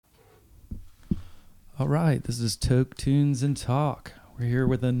All right, this is Toke Tunes and Talk. We're here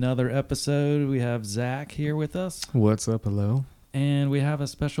with another episode. We have Zach here with us. What's up, hello? And we have a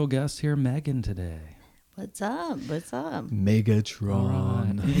special guest here, Megan, today. What's up? What's up?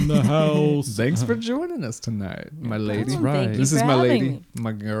 Megatron. Right, in the house. Thanks for joining us tonight, my lady. That's right. Thank you This for is my having lady, me.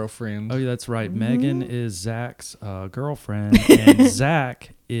 my girlfriend. Oh, yeah, that's right. Megan is Zach's girlfriend, and Zach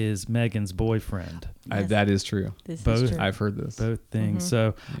is Megan's boyfriend. Yes. That is true. This Both- is true. I've heard this. Both things. Mhm.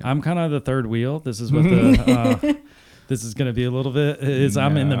 So Yeah. I'm kind of the third wheel. This is what the this is going to be a little bit.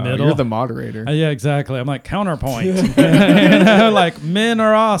 I'm in the No, middle. You're the moderator. Yeah, exactly. I'm like counterpoint. You know, like men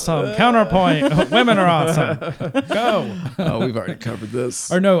are awesome. Counterpoint. Women are awesome. Go. Oh, we've already covered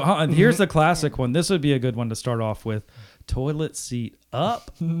this. Or no, here's the classic one. This would be a good one to start off with. Toilet seat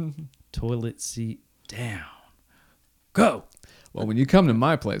up, toilet seat down. Go. Well, when you come to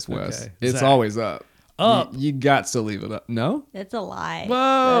my place, Wes, Okay, it's Zach. always up. Up. You got to leave it up. No? That's a lie.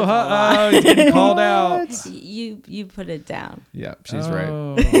 Whoa. That's a lie. Uh-oh, he's getting called out. You put it down. Yeah, she's right.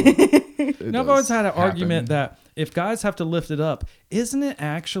 Oh. It Now, I've does always had an happen. argument that if guys have to lift it up, isn't it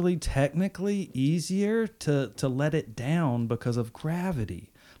actually technically easier to let it down because of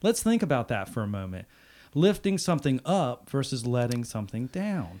gravity? Let's think about that for a moment. Lifting something up versus letting something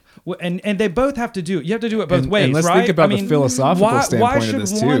down. And they both have to do it. You have to do it both ways, and let's right? think about the philosophical standpoint of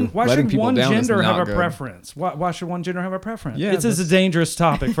this, too. Why Letting should people one down is gender have not a good. preference? Why should one gender have a preference? Yeah, This is a dangerous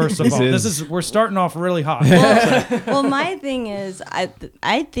topic, first of This all. is. We're starting off really hot. Well, my thing is,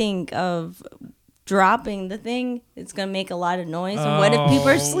 I think of dropping the thing. It's gonna make a lot of noise. And what if people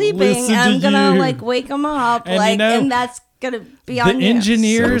Oh, are sleeping? listen I'm to gonna you. like wake them up, And you like, know, and that's gonna be The on you.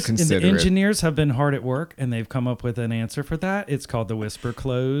 engineers So and the considerate. engineers have been hard at work, and they've come up with an answer for that. It's called the whisper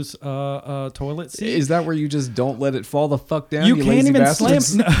close toilet seat. Is that where you just don't let it fall the fuck down? You can't lazy even bastards?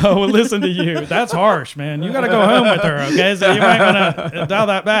 slam. No, listen to you. That's harsh, man. You got to go home with her, okay? So you might want to dial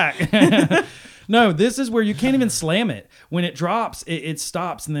that back. No, this is where you can't even slam it. When it drops, it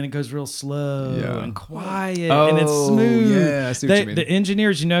stops, and then it goes real slow Yeah. and quiet, and it's smooth. Yeah, I see what you mean. The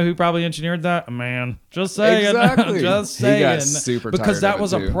engineers, you know who probably engineered that? A man. Just saying. Exactly. Just He saying. got super because tired that of it,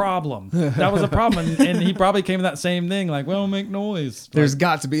 was a too. problem. That was a problem. And he probably came to that same thing, like, well, make noise. There's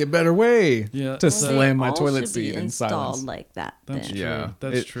got to be a better way Yeah. to Well, slam my all toilet should be seat in installed silence. like that. That's then. true. Yeah,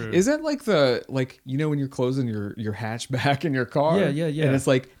 That's true. Is that like when you're closing your hatchback in your car? Yeah. And it's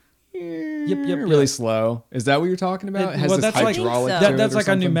like really slow. Is that what you're talking about? It has this that's like hydraulic. I think to so. it that's or like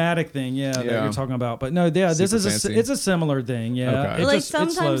a something? pneumatic thing, that Yeah. you're talking about. But no, this Super is fancy. it's a similar thing, yeah. Okay. It Like just- it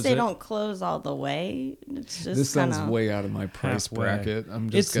sometimes slows they it. don't close all the way. It's just This sounds kinda, way out of my price Halfway. bracket. I'm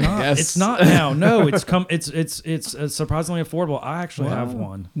just It's gonna not. guess. It's not now. No, it's surprisingly affordable. I actually have Wow.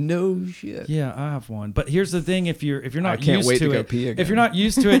 one. No shit. Yeah, I have one. But here's the thing: if you're not I can't used wait to to go it, pee if again. you're not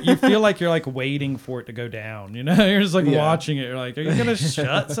used to it, you feel like you're like waiting for it to go down. You know, you're just like Yeah. watching it. You're like, are you gonna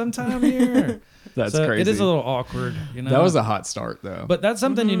shut sometime here? That's So crazy. It is a little awkward. You know, That was a hot start though. But that's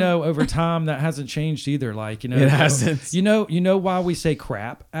something you know over time that hasn't changed either. Like It hasn't. You know why we say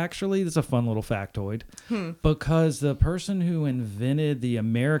crap? Actually, this is a fun little factoid. Because the person who invented the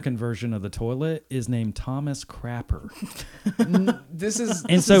American version of the toilet is named Thomas Crapper, this is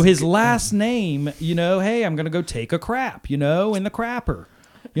and so his last name, hey, I'm gonna go take a crap, in the crapper,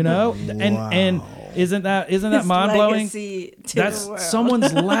 and isn't that his mind blowing? legacy to That's the world.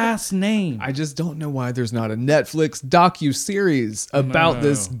 someone's last name. I just don't know why there's not a Netflix docu-series about No.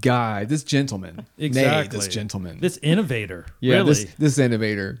 this guy, this gentleman. Exactly. Nay, this gentleman. This innovator, yeah, really. this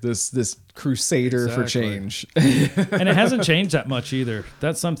innovator, this crusader for Exactly. change. And it hasn't changed that much either.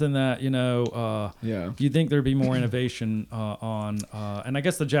 That's something that Yeah. you'd think there'd be more innovation on, and I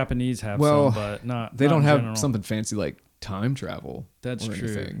guess the Japanese have Well, some, but not. They not don't in have general. something fancy like time travel. That's or true.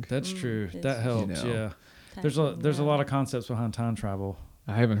 anything. That's true. it's- That helps. You know. Yeah. There's a lot of concepts behind time travel.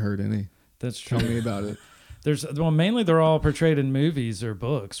 I haven't heard any. That's Tell true. me about it. Mainly they're all portrayed in movies or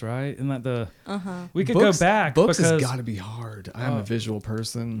books, right? Isn't that the? Uh-huh. We could Books- go back Books because has got to be hard. I'm a visual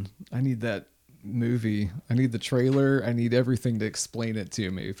person. I need that movie. I need the trailer. I need everything to explain it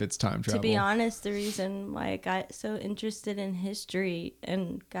to me if it's time To travel. be honest, the reason why I got so interested in history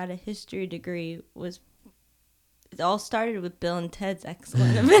and got a history degree was it all started with Bill and Ted's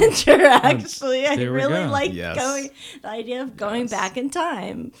Excellent Adventure. Actually, I There we really go. like Yes. the idea of going back in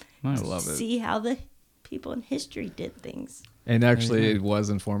time, Nice. I love it. see how the people in history did things. And actually, it was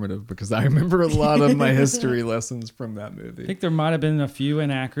informative because I remember a lot of my history lessons from that I movie. think there might have been a few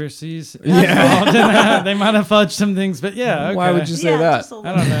inaccuracies. Yeah. involved in that. They might have fudged some things, but yeah. Okay. Why would you say that? just a I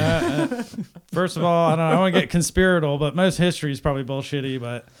little- don't know. First of all, I don't want to get conspiratorial, but most history is probably bullshitty.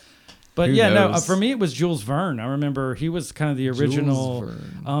 But But Who yeah, no. knows? For me, it was Jules Verne. I remember he was kind of the original.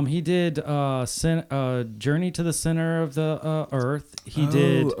 Verne. He did Journey to the Center of the Earth. He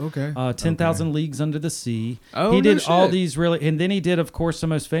did okay. 10,000 Leagues Under the Sea. Oh, he no did all shit. these really, and then he did, of course, the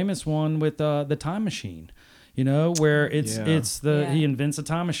most famous one with the Time Machine. You know, where Yeah. he invents a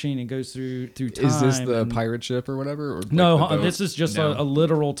time machine and goes through time. Is this the and- pirate ship or whatever? Or No, like the boat? this is just No. a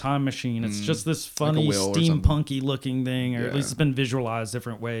literal time machine. It's just this funny wheel or something. steampunky looking thing, or at Yeah. least it's been visualized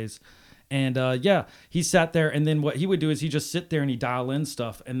different ways. And yeah, he sat there, and then what he would do is he just sit there and he dial in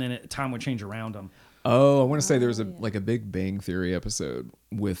stuff, and then time would change around him. Oh, I want to say there was a Big Bang Theory episode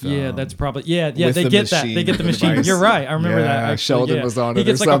with. That's probably yeah. with They the get that. They machine get the machine. device. You're right. I remember that. Yeah, Actually, Sheldon yeah. was on He it or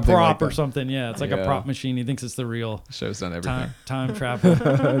gets like a something prop like or that. something. Yeah, it's like a Yeah. prop machine. He thinks it's the real Show's done everything. time travel.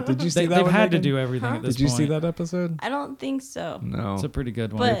 Did you see that? They've one, had to Megan? do everything at this Did you point. see that episode? I don't think so. No. It's a pretty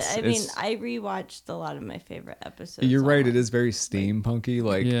good one. But It's- I mean, it's- I rewatched a lot of my favorite episodes. You're right. on- It is very steampunky.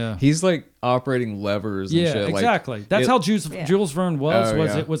 Like Yeah. he's like operating levers. And Yeah, shit. Like, exactly. That's it- how Jules Verne was. Oh,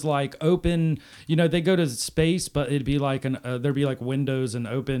 Was yeah. it was like open? You know, they go to space, but it'd be like there'd be like windows and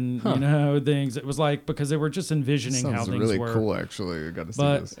open, you know, things. It was like because they were just envisioning how Sounds things really were. cool. Actually, I got to see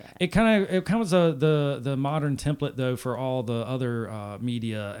But this. it kind of was the modern template though for all the other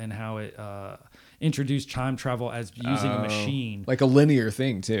media and how it introduced time travel as using a machine. Like a linear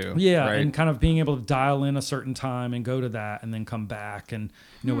thing too. Yeah, right? and kind of being able to dial in a certain time and go to that and then come back and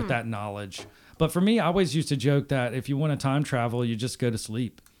with that knowledge. But for me, I always used to joke that if you want to time travel, you just go to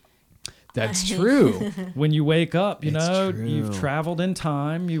sleep. That's true. When you wake up, you It's know, true. you've traveled in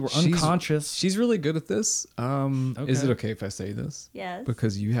time, you were She's- unconscious. She's really good at this. Is Okay. it okay if I say this? Yes.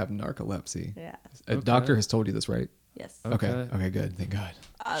 Because you have narcolepsy. Yeah. A doctor has told you this, right? Yes. Okay. Okay. Okay, good. Thank God.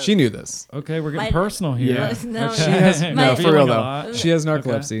 She knew this. Okay, we're getting My- personal here. Yeah. No, She has My- no, for Feeling real a though. lot. She has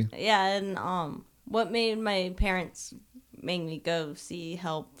narcolepsy. Yeah, and what made my parents make me go see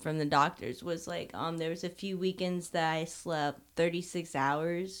help from the doctors was like there was a few weekends that I slept 36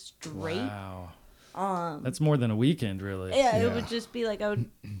 hours straight. Wow. That's more than a weekend, really. Yeah, it Yeah. would just be like I would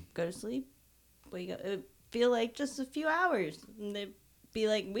go to sleep, wake up. It would feel like just a few hours, and they'd be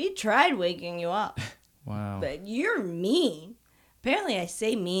like, "We tried waking you up, Wow. but you're mean." Apparently, I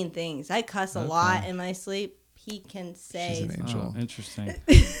say mean things. I cuss a lot in my sleep. He can say She's an angel. Oh, interesting.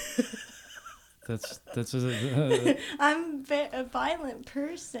 that's I'm a violent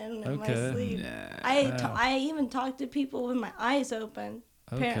person in my Okay. sleep. Wow. I even talk to people with my eyes open.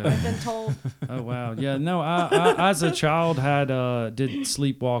 Apparently, Okay. I've been told. Oh wow, yeah. No, I as a child had did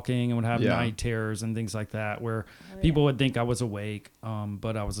sleepwalking and would have Yeah. night terrors and things like that, where people would think I was awake,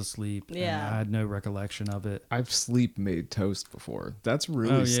 but I was asleep. and Yeah. I had no recollection of it. I've sleep made toast before. That's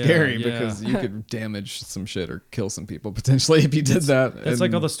really Oh, yeah, scary yeah. because you could damage some shit or kill some people potentially if you did that. That's like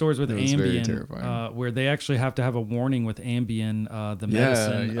And all the stories with it was very Ambien, terrifying. where they actually have to have a warning with Ambien, the Yeah,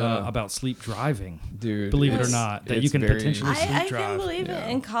 medicine, yeah. about sleep driving. Dude, Believe it or it's- not, that you it's can very- potentially sleep I drive. can believe Yeah. it.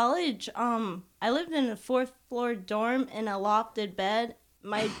 In college, I lived in a 4th floor dorm in a lofted bed.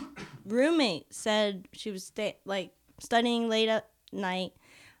 My roommate said she was studying late at night.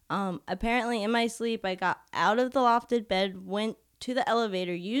 Apparently, in my sleep, I got out of the lofted bed, went to the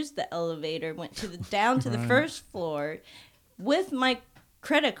elevator, used the elevator, went to down to the first floor with my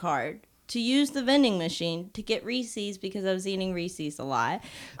credit card to use the vending machine to get Reese's because I was eating Reese's a lot.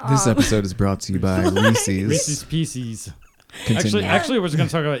 This episode is brought to you by Reese's. Reese's Pieces. Continue. Actually, we're going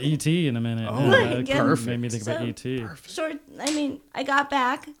to talk about ET in a minute. Oh, perfect. Made me think about ET. I got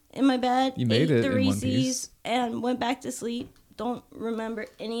back in my bed, You made ate it the in one piece. Reese's, and went back to sleep. Don't remember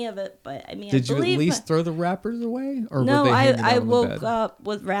any of it, but I mean, Did I you at believe least throw the wrappers away, or no, were they hanging I out on the woke bed? up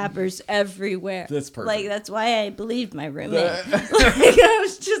with wrappers everywhere. That's perfect. Like that's why I believed my roommate. I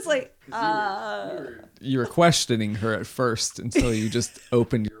was just like, You were questioning her at first until you just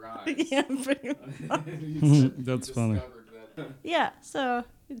opened your eyes. yeah, pretty much. That's funny. Yeah. So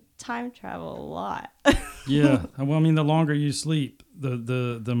time travel a lot. Yeah. Well, I mean, the longer you sleep,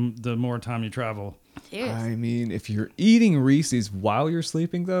 the more time you travel. Seriously. I mean, if you're eating Reese's while you're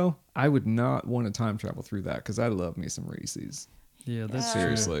sleeping, though, I would not want to time travel through that because I love me some Reese's. Yeah, that's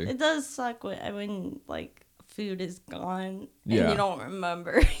Seriously. It does suck when like food is gone and Yeah. you don't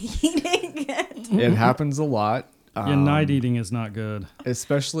remember eating it. It happens a lot. Yeah, night eating is not good.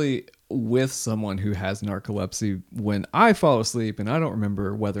 Especially with someone who has narcolepsy. When I fall asleep and I don't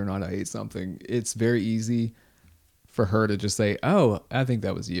remember whether or not I ate something, it's very easy for her to just say, "Oh, I think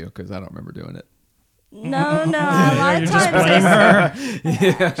that was you," because I don't remember doing it. No, a lot You of just times blame I,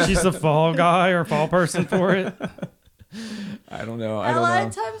 her. She's the fall guy or fall person for it. I don't know. a lot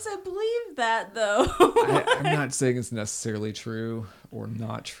of times I believe that though. I'm not saying it's necessarily true or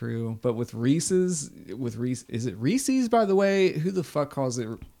not true, but with Reese's, is it Reese's, by the way? Who the fuck calls it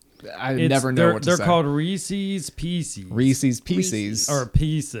I never know what to they're say. called Reese's Pieces. Reese's Pieces. Or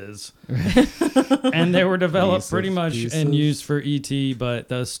pieces. And they were developed Reese's pretty much Pieces. and used for ET, but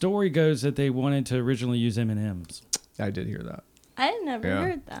the story goes that they wanted to originally use M&Ms. I did hear that. I never Yeah.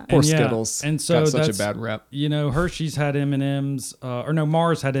 heard that. Poor And yeah, Skittles. and so got such a that's- bad rep. You know, Hershey's had M&Ms, or no,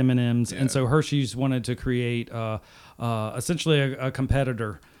 Mars had M&Ms, Yeah. and so Hershey's wanted to create essentially a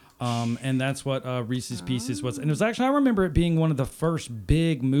competitor. And that's what Reese's Pieces was. And it was actually, I remember it being one of the first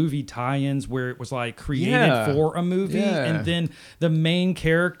big movie tie-ins where it was like created Yeah. for a movie. Yeah. And then the main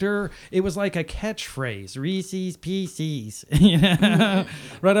character, it was like a catchphrase, Reese's Pieces. You know?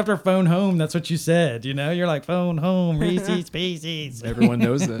 Right after phone home, that's what you said. You know, you're like, phone home, Reese's Pieces. Everyone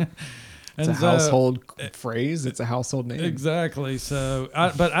knows it. It's a And so- household phrase. It's a household name. Exactly. So,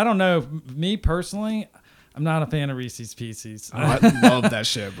 but I don't know. Me personally, I'm not a fan of Reese's Pieces. Oh, I love that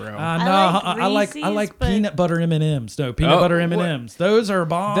shit, bro. No, I like I like Reese's, but- peanut butter M&Ms. No, peanut Oh, butter what? M&Ms. Those are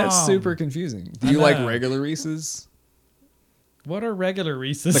bomb. That's super confusing. Do I you like know. regular Reese's? What are regular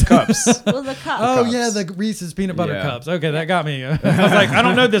Reese's? The cups. Well, the cup. Oh cups. yeah, the Reese's peanut butter Yeah. cups. Okay, that got me. I was like, I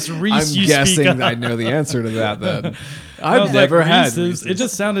don't know this Reese I'm you speak guessing of. I know the answer to that then. I was I've never like, had Reese's. It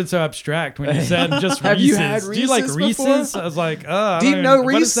just sounded so abstract when you said just Have Reese's. you had Do you like Reese's Reese's? before? I was like, Do you know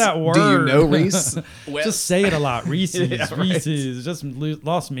Reese? What is that word? Do you know Reese? Just say it a lot. Reese's, Yeah, right. Reese's. Just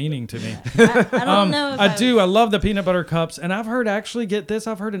lost meaning to me. I don't know. If I do. I love the peanut butter cups, and I've heard actually get this.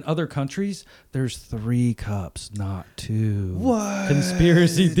 I've heard in other countries there's 3 cups, not 2. What?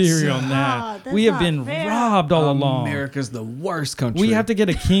 Conspiracy theory on Ah, that. that's We have not been fair. robbed all along. America's the worst country. We have to get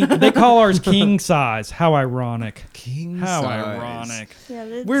a king. They call ours king size. How ironic. king How size. ironic. Yeah,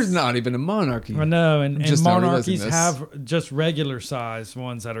 that's- We're not even a monarchy. I know, and Just now realizing monarchies this. have just regular size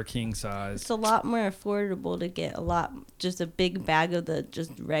ones that are king size. It's a lot more affordable to get just a big bag of the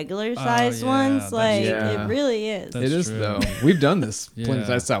just regular size yeah, ones. that's Like true. it really is. That's It is true. though. We've done this. Plenty- Yeah.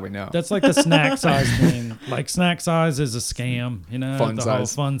 That's how we know. That's like the snack size thing. Like snack size is a scam, you know. Fun the whole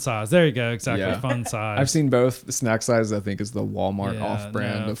size. fun size. There you go. Exactly. Yeah. Fun size. I've seen both. The snack size, I think, is the Walmart Yeah,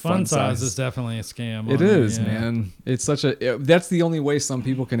 off-brand no, of fun fun size is definitely a scam. It on is, yeah. man. It's such a. That's the only way some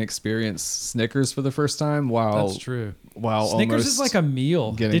people can experience Snickers for the first time. While That's true. While Snickers almost is like a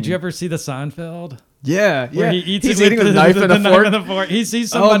meal. getting- Did you ever see the Seinfeld? yeah, Where yeah. he eats He's it with eating with a the, knife the, and the a knife fork. and a fork. He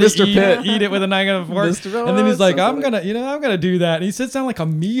sees somebody Mr. Pitt. eat it with a knife and a fork, Mr. and then he's like, so "I'm funny. gonna do that." And he sits down like a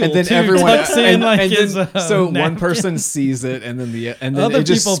meal, And then too, everyone, tucks in like his, so one napkin. person sees it, and then Other it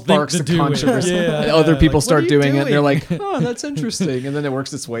just people think sparks to a do it. controversy. Yeah, And other yeah, people like, start what are you doing it. And they're doing? like, "Oh, that's interesting," and then it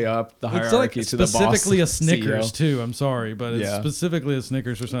works its way up the It's like hierarchy to the boss. specifically a CEO. Snickers too. I'm sorry, but it's Yeah. specifically a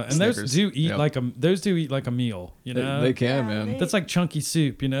Snickers or something. And those Snickers, do eat yep. like a meal. You know, They can, Yeah, man. they- that's like chunky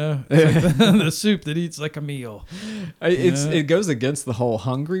soup. You know, it's like the soup that eats like a meal. It goes against the whole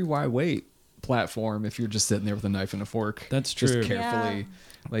 "hungry, why wait" platform. If you're just sitting there with a knife and a fork, That's just true. carefully,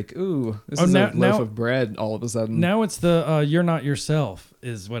 like, ooh, this Oh, is now- a loaf now- of bread. All of a sudden, Now it's the "You're Not Yourself"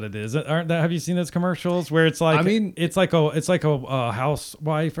 is what it is. Aren't that? Have you seen those commercials where it's like? I mean- it's like a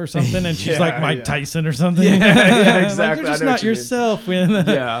housewife or something, and she's Yeah, like Mike yeah. Tyson or something. Yeah, yeah, Like, exactly. you're I just know what not you mean. yourself when.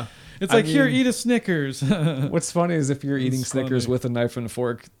 yeah. It's I like here, mean- eat a Snickers. What's funny is if you're eating It's Snickers funny. with a knife and a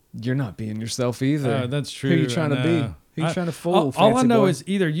fork, you're not being yourself either. That's true. Who you trying to I be? know. Who you I- trying to fool? All I fancy know boy? is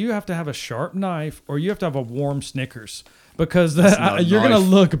either you have to have a sharp knife or you have to have a warm Snickers because not a you're gonna knife.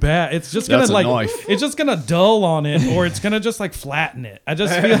 look bad. It's just That's gonna a like knife. it's just gonna dull on it or it's gonna just like flatten it. I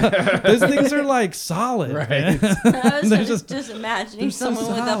just feel those things are like solid. Right. Man. I was They're just, just- imagining they're so someone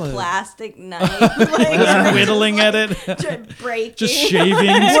with solid. a plastic knife, like, Whittling at it, just breaking. just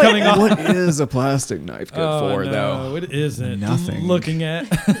shavings coming off. What is a plastic knife good for, no, though? it isn't. Nothing. Looking at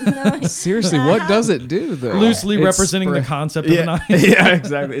Seriously, what does it do, though? loosely It's representing the spre- concept of yeah, a knife yeah,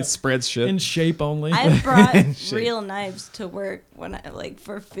 exactly. It spreads shit. in shape only. I've brought Shit. real knives to work when I like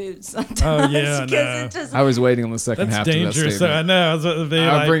for food sometimes. Oh, yeah, 'cause no. it just I was waiting on the second That's half dangerous. to that So statement. I know. I was about to be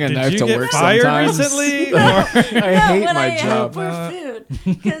I'll like, bring a did knife you to get work fired sometimes. recently? Or- I hate when my I job. for food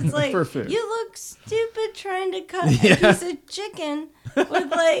because like For food. you look stupid trying to cut a piece of chicken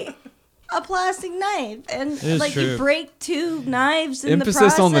with like a plastic knife and is like true. you break 2 knives in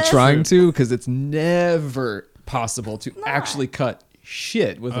Emphasis the on the process. trying to, because it's never possible to Not. actually cut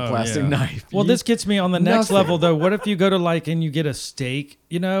shit with a Oh, plastic yeah. knife. Well, You- this gets me on the next Nothing. level, though. What if you go to like and you get a steak,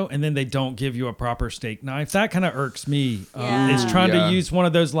 you know, and then they don't give you a proper steak knife? That kind of irks me. Yeah. Is trying Yeah. to use one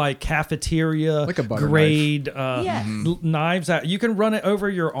of those like cafeteria Like a butter grade Yes. knives that you can run it over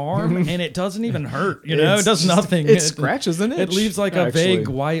your arm and it doesn't even hurt. You know, it does just- nothing. It scratches an itch. It leaves like a actually. vague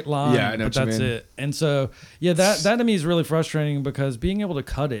white line. Yeah, I know but what you that's mean. it. And so, yeah, that to me is really frustrating because being able to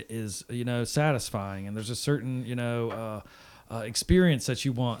cut it is, you know, satisfying. And there's a certain, you know, experience that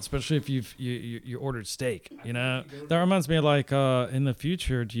you want, especially if you ordered steak. You know, that reminds me of like in the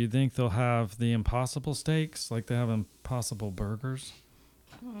future. Do you think they'll have the Impossible steaks like they have Impossible burgers?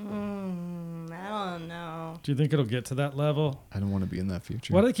 I don't know. Do you think it'll get to that level? I don't want to be in that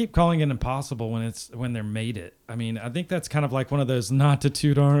future. Why do they keep calling it impossible when they're made it? I mean, I think that's kind of like one of those not to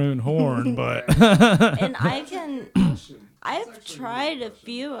toot our own horn, but And I've tried a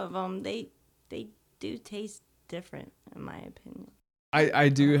few of them. They do taste different, in my opinion.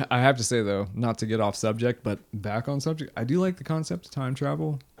 I have to say though, not to get off subject, but back on subject, I do like the concept of time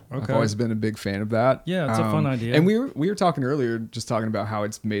travel. I've Okay. always been a big fan of that. Yeah, it's a fun idea. And we were talking earlier, just talking about how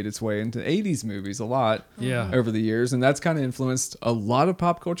it's made its way into 80s movies a lot Yeah. over the years. And that's kind of influenced a lot of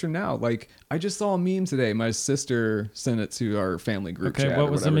pop culture now. Like, I just saw a meme today. My sister sent it to our family group Okay, chat. what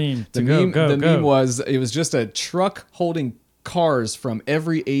or was the whatever. meme? The Go, meme, go, the go. meme was, it was just a truck holding cars from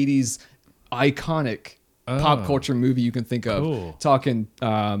every 80s iconic pop culture movie you can think of. Cool. Talking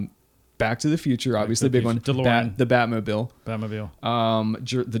Back to the Future, obviously, the big one. Future. DeLorean. The Batmobile.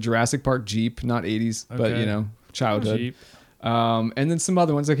 Batmobile. The Jurassic Park Jeep, not 80s, but Okay. you know, childhood. Jeep. And then some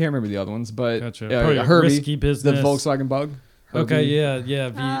other ones. I can't remember the other ones, but Gotcha. Probably Herbie, Risky Business. the Volkswagen Bug. Okay, Herbie,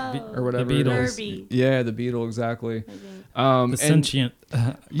 yeah. or whatever. The it Beatles. is. Herbie. Yeah, the Beetle, exactly. I think. The And- sentient.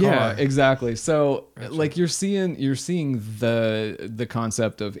 yeah, car. exactly. So Gotcha. like you're seeing the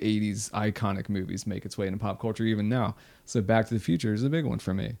concept of 80s iconic movies make its way into pop culture even now. So Back to the Future is a big one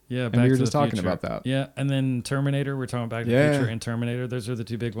for me. Yeah, and Back we were to just the talking Future. about that. Yeah, and then Terminator. We're talking Back to the Yeah. Future and Terminator. Those are the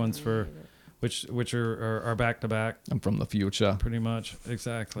two big ones for which are back to back, I'm from the future. pretty much.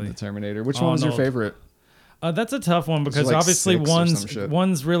 Exactly. The Terminator. Which one's your Arnold. favorite? That's a tough one because like obviously 6 or some shit.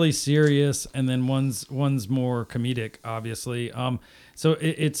 one's really serious and then one's more comedic, obviously. So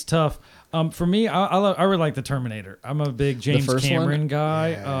it's tough. For me, I really like the Terminator. I'm a big James first Cameron one? guy.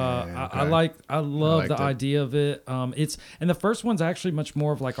 Yeah, I okay. love liked the it. idea of it. And the first one's actually much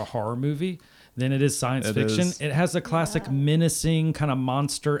more of like a horror movie than it is science It fiction. is. It has a classic menacing kind of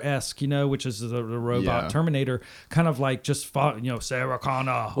monster-esque, which is the robot Yeah. Terminator, kind of like just fought, Sarah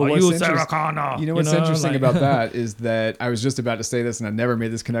Connor. Well, Are what's you interest- Sarah Connor? You know what's interesting like- about that is that I was just about to say this, and I never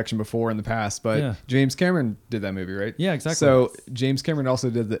made this connection before in the past, but Yeah. James Cameron did that movie, right? Yeah, exactly. So James Cameron also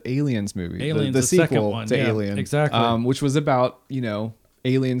did the Aliens movie, Aliens, the the second sequel one, to yeah, Alien, exactly. which was about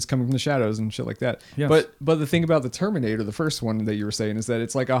aliens coming from the shadows and shit like that. Yes. But the thing about the Terminator, the first one that you were saying, is that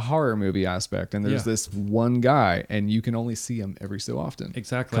it's like a horror movie aspect, and there's Yeah. this one guy, and you can only see him every so often,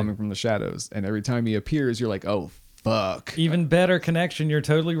 Exactly. coming from the shadows, and every time he appears, you're like, oh fuck. Even better connection. You're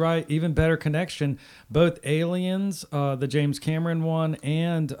totally right. Even better connection. Both Aliens, the James Cameron one,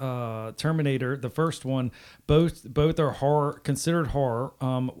 and Terminator, the first one, both are horror, considered horror.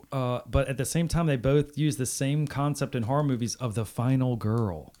 But at the same time, they both use the same concept in horror movies of the final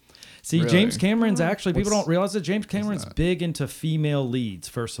girl. See, Really? James Cameron's actually, people What's- don't realize that James Cameron's that? big into female leads,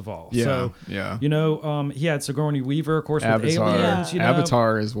 first of all. Yeah, So, yeah. he had Sigourney Weaver, of course, with Avatar, Aliens.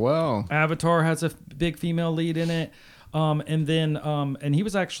 Avatar as well. Avatar has a big female lead in it, and then and he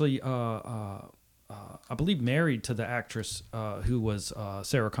was actually I believe married to the actress who was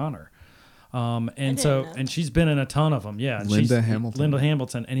Sarah Connor. And she's been in a ton of them. Yeah, and Linda she's- Hamilton. Linda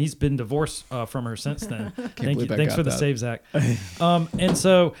Hamilton, and he's been divorced from her since then. believe I Thanks got for the that. save, Zach. And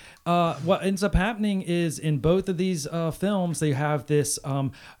so what ends up happening is in both of these films, they have this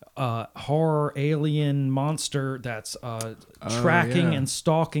horror alien monster that's tracking yeah. and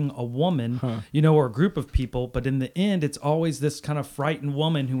stalking a woman, or a group of people. But in the end, it's always this kind of frightened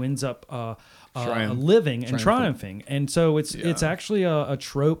woman who ends up living and triumphing. And so it's actually a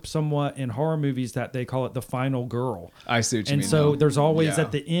trope somewhat in horror movies that they call it the final girl. I see what you And mean. so now. there's always Yeah.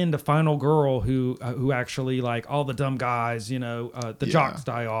 at the end a final girl who actually, like, all the dumb guys, the jocks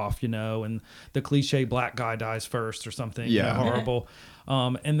die off, and the cliche black guy dies first or something Yeah. horrible.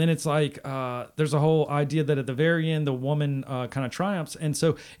 And then it's like there's a whole idea that at the very end the woman kind of triumphs. And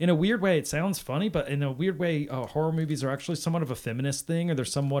so in a weird way it sounds funny, but in a weird way horror movies are actually somewhat of a feminist thing, or they're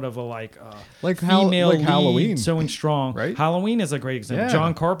somewhat of a Like female lead Halloween. showing strong. Right? Halloween is a great example. Yeah.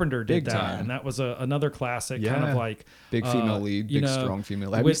 John Carpenter did Big that, time. and that was another classic kind Yeah. of like Big female lead, big strong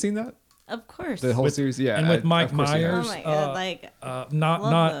female. Have you with- seen that? Of course. The whole series, yeah. and with Mike of course you have. Myers. Oh my god! Like Not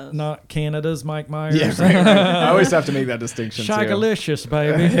Love those. not Canada's Mike Myers. Yeah, right. I always have to make that distinction too. Shagalicious,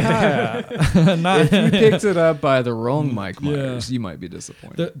 baby. Yeah. Not, If you picked it up by the wrong Mike Myers, you might be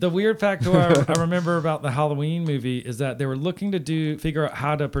disappointed. The weird factor I remember about the Halloween movie is that they were looking to figure out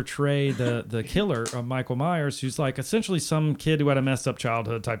how to portray the killer of Michael Myers, who's like essentially some kid who had a messed up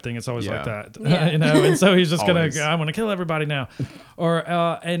childhood type thing. It's always like Yeah. that, Yeah. And so he's just Always. I want to kill everybody now,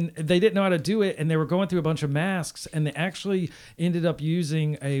 and they didn't know how to do it, and they were going through a bunch of masks, and they actually ended up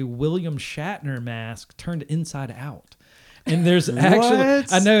using a William Shatner mask turned inside out. And there's actually,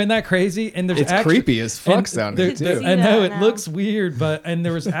 What? I know, isn't that crazy? And there's It's actually, creepy as fuck and sounding there- too. there- I know that it now. looks weird, and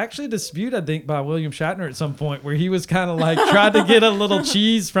there was actually a dispute, I think, by William Shatner at some point where he was kind of like tried to get a little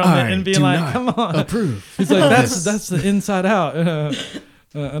cheese from it and being like, "Come on, approve. He's like, that's the Inside Out.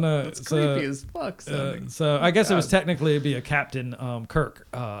 I know. It's creepy as fuck sounding. So I guess it was technically it'd be a Captain Kirk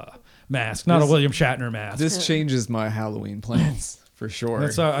mask, not a William Shatner mask. This changes my Halloween plans for sure.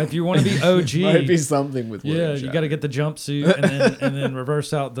 That's if you want to be OG. Might be something with William You got to Shatner. get the jumpsuit and then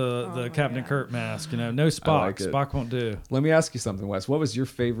reverse out the Captain Kirk mask. No Spock. like it. Spock won't do. Let me ask you something, Wes. What was your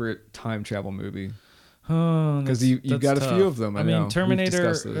favorite time travel movie? Because Because you got a few of them. I know. mean, We've Terminator.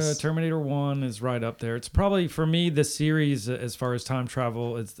 discussed this. Terminator 1 is right up there. It's probably for me the series as far as time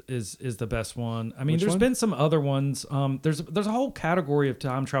travel is the best one. I mean, Which there's one? been some other ones. There's a whole category of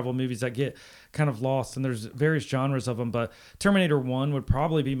time travel movies that get kind of lost, and there's various genres of them. But Terminator 1 would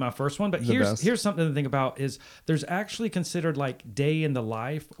probably be my first one. But The best. here's something to think about: is there's actually considered like day in the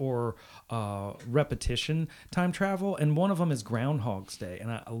life or repetition time travel, and one of them is Groundhog's Day,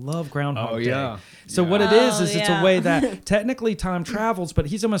 and I love Groundhog Oh, Day. yeah. So Yeah. what it is Oh, it's a yeah. way that technically time travels, but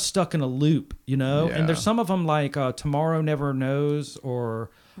he's almost stuck in a loop, you know. Yeah. And there's some of them like Tomorrow Never Knows, or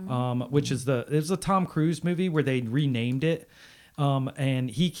which is a Tom Cruise movie where they renamed it. And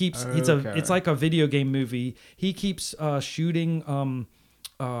he keeps Okay. it's like a video game movie. He keeps shooting.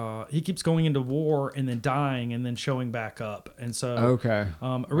 He keeps going into war and then dying and then showing back up. And so Okay.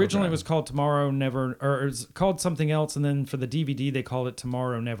 originally Okay. it was called Tomorrow Never, or it's called something else, and then for the DVD they called it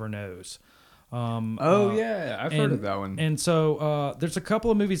Tomorrow Never Knows. Yeah, I've heard of that one. And so there's a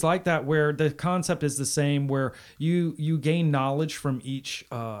couple of movies like that where the concept is the same, where you gain knowledge from each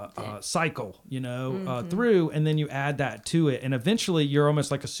cycle, you know, through, and then you add that to it, and eventually you're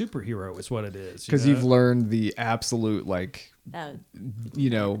almost like a superhero, is what it is. Because you've learned the absolute That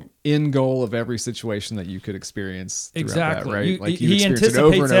end goal of every situation that you could experience throughout Exactly. that, right? You- like he experience it over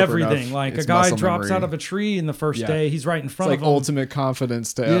anticipates and over everything. enough. Like It's a guy muscle drops memory. out of a tree in the first Yeah. day, he's right in It's front like of him. ultimate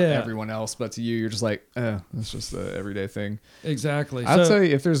confidence to Yeah. everyone else, but to you, you're just like, that's just the everyday thing. Exactly. I'll So- tell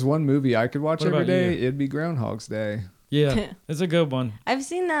you, if there's one movie I could watch What every about day, you? it'd be Groundhog's Day. Yeah, it's a good one. I've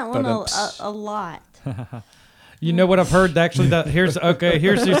seen that one a lot. You know what I've heard? Actually, here's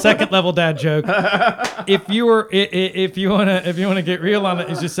your second level dad joke. If you wanna get real on it,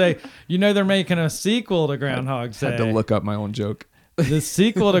 is just say, you know, they're making a sequel to Groundhog's Day. Had to look up my own joke. The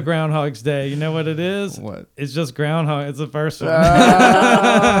sequel to Groundhog's Day. You know what it is? What? It's just Groundhog. It's the first one.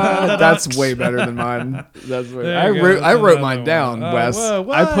 That's way better than mine. That's way. There I you go. wrote That's mine another down, one. Wes. Whoa, I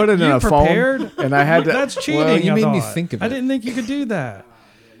what? put it in You a prepared? phone, and I had to. That's cheating. Well, you I made me thought. think of it. I didn't think you could do that.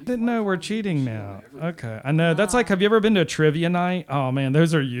 Didn't know we're cheating now. Okay, I know. That's like, have you ever been to a trivia night? Oh man,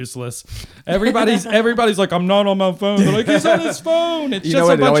 those are useless. Everybody's like, I'm not on my phone. They're like, he's on his phone. It's You know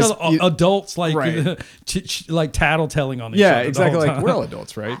just a what, it bunch always- of adults like Right. like tattletelling on each Yeah, other. the exactly. whole Like time. we're all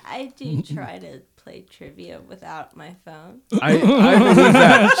adults, right? I do try to play trivia without my phone. I believe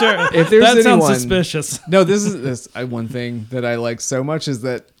that. Sure. If there's That sounds anyone, suspicious. No, this is one thing that I like so much is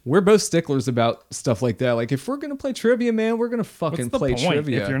that we're both sticklers about stuff like that. Like if we're gonna play trivia, man, we're gonna fucking What's the play point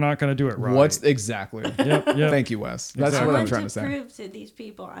trivia. if you're not going to do it right? What's exactly? Yep. Thank you, Wes. That's I what I'm want trying to to say. prove to these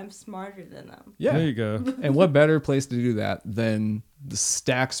people I'm smarter than them. Yeah. There you go. And what better place to do that than the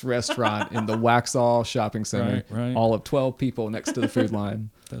Stacks restaurant in the Waxhaw Shopping Center? Right. All of 12 people next to the food line.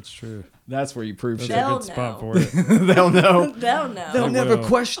 That's true. That's where you prove That's shit. a They'll good spot know. for it. They'll know. They'll know. They'll They never will.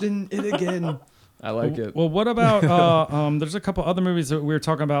 question it again. I like it. Well, what about there's a couple other movies that we were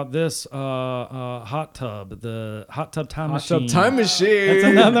talking about. This Hot Tub, the Hot Tub Time Hot Tub Machine. Time Machine. That's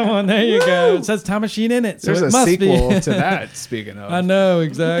another one. There you go. It says Time Machine in it, so There's it a must sequel be. to that, speaking of. I know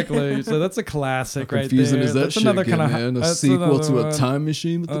exactly. So that's a classic, How right confusing there. is that That's shit another again, kind of man? A that's sequel another to a one. time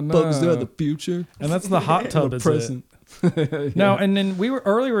machine? What the I fuck is know. that? The future? And that's the Hot Tub. The is present. It? No, and then we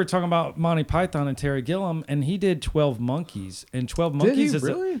were talking about Monty Python and Terry Gilliam, and he did 12 Monkeys, and 12 Did he Monkeys is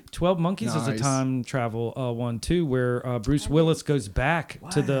really? 12 Monkeys is a Nice. time travel one too, where Bruce Willis goes back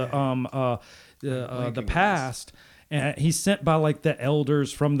to the Blanking past, and he's sent by like the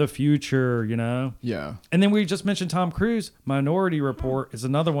elders from the future, you know. Yeah. And then we just mentioned Tom Cruise. Minority Report is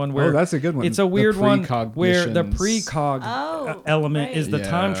another one where that's a good one. It's a The weird one where the precognitions. precog Oh, element right. is the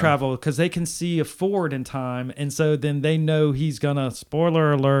time Yeah. travel, because they can see a forward in time, and so then they know he's gonna,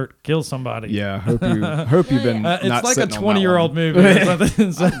 spoiler alert, kill somebody. Yeah. Hope you've been. It's not like a sitting on that 20-year-old one. movie. Or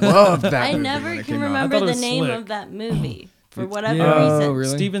something. So- Love that. I movie never when it can came out. remember I thought it the was name slick. of that movie. for whatever Yeah. reason. Oh,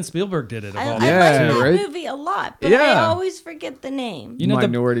 really? Steven Spielberg did it. Of all I people, Yeah, like too. that right? movie a lot, but I Yeah. always forget the name. You know,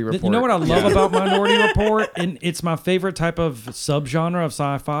 Minority You know Report. what I love about Minority Report, and it's my favorite type of subgenre of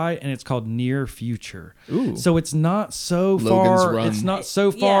sci-fi, and it's called near future. Ooh. So it's not so Logan's far. Run. It's not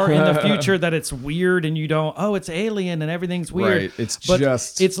so far Yeah. in the future that it's weird, and you don't. Oh, it's alien, and everything's weird. Right. It's But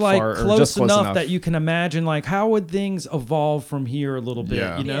just it's like far- or close, just close enough enough. that you can imagine like how would things evolve from here a little bit.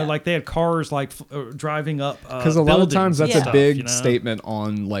 Yeah. You know, Yeah. like they had cars like driving up Because a lot of times that's Yeah. a big you know? statement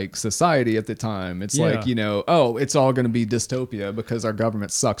on like society at the time. It's Yeah. like, you know, oh, it's all going to be dystopia because our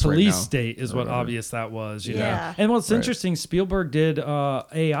government sucks Police right now. state is Or what whatever. obvious that was. You know? Yeah. And what's Right. interesting, Spielberg did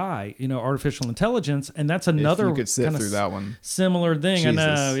AI, you know, artificial intelligence, and that's another If you could sit kinda through that one. similar thing. I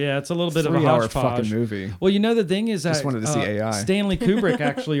know, Jesus. yeah, it's a little bit of a 3-hour hodgepodge. fucking movie. Well, you know, the thing is that Just wanted to see AI. Stanley Kubrick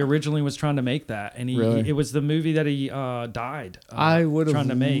actually originally was trying to make that, and Really? it was the movie that he died. I would trying to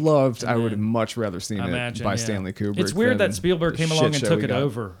have make. loved. and I would have then- much rather seen I it imagine, by yeah. Stanley Kubrick. It's weird than that Spielberg the came along shit and show took we it got.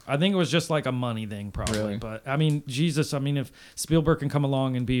 over. I think it was just like a money thing, probably. Really? But I mean, Jesus, I mean, if Spielberg can come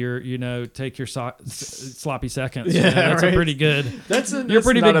along and be your, you know, take your sloppy seconds, you know, that's right. a pretty good. That's a, You're a that's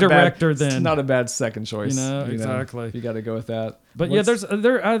pretty not big a bad- director it's then. not a bad second choice. Exactly. You got to go with that. But What's-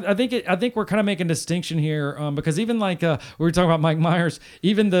 I think we're kind of making a distinction here because even like we were talking about Mike Myers,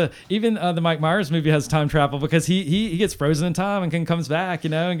 even the Mike Myers movie has time travel because he gets frozen in time and comes back, you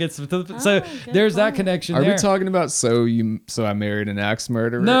know, and gets so good there's that point. connection Are there. we talking about so I married an axe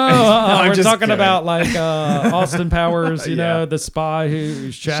murderer? No, I'm we're just talking kidding. about like Austin Powers, you know, Yeah. the spy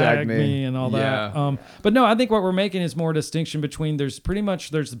who shagged me and all that. Yeah. But no, I think what we're making is more distinction between there's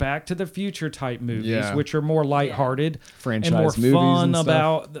Back to the Future type movies, Yeah. which are more lighthearted Franchise and more movies fun and stuff.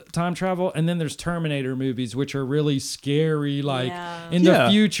 about the time travel, and then there's Terminator movies, which are really scary, like Yeah. in the Yeah.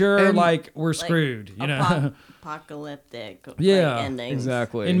 future, And- like we're screwed, you know. Apocalyptic Yeah, like, endings.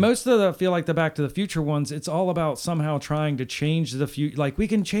 Exactly. In most of the, I feel like the Back to the Future ones, it's all about somehow trying to change the future. Like we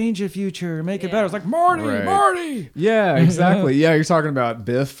can change the future and make it better. It's like Marty. Yeah, exactly. Yeah, you're talking about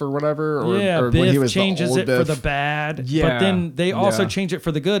Biff or whatever, or, Yeah, or Biff when he was changes the old it Biff. for the bad, but Yeah, then they also yeah. change it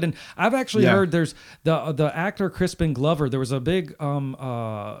for the good. And I've actually Yeah. heard there's the actor Crispin Glover. There was a big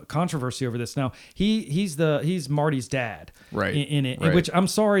controversy over this. Now he's Marty's dad, Right, in it. right. Which I'm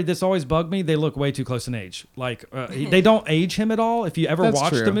sorry, this always bugged me. They look way too close in age. Like they don't age him at all. If you ever That's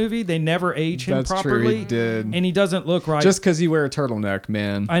watch true. the movie, they never age him That's true, properly. he did. And he doesn't look right. Just because you wear a turtleneck,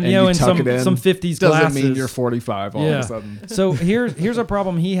 man, I and know, you and tuck it in, some 50s doesn't mean glasses. you're 45 all of a sudden. So here's a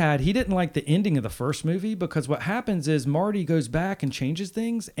problem he had. He didn't like the ending of the first movie because what happens is Marty goes back and changes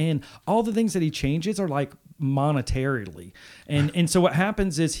things, and all the things that he changes are like monetarily. And so what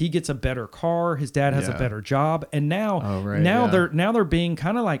happens is he gets a better car, his dad has a Yeah. better job, and now Oh, right, now yeah. they're being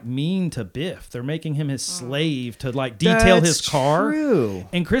kind of like mean to Biff. They're making him his slave to like detail his That's car. true.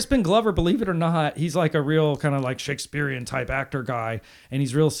 And Crispin Glover, believe it or not, he's like a real kind of like Shakespearean type actor guy, and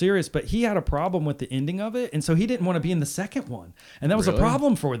he's real serious. But he had a problem with the ending of it, and so he didn't want to be in the second one, and that was a Really?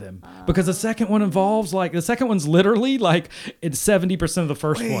 problem for them because the second one involves like the second one's literally like it's 70% of the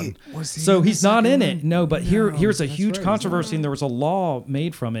first Wait, one. was he So in the he's not in second it. No, but here's a that's huge right, he's controversy, and there was a law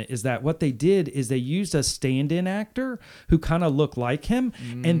made from it. Is that what they did? Is they used a stand-in actor who kind of looked like him,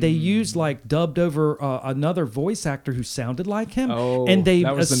 and they used like dubbed over another voice actor who sounded like him, Oh, and they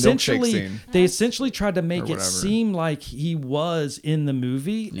that was the milkshake essentially tried to make Or it whatever. seem like he was in the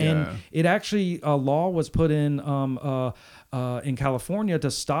movie, Yeah. and it actually a law was put in California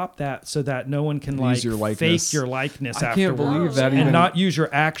to stop that, so that no one can like your likeness. fake your likeness. I can't afterwards believe that and even- not use your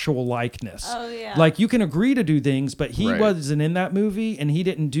actual likeness. Oh, yeah. Like you can agree to do things, but he Right. wasn't in that movie, and he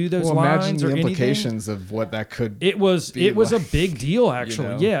didn't do those Well, imagine lines the or anything. implications of what that could. It was be a like, big deal actually.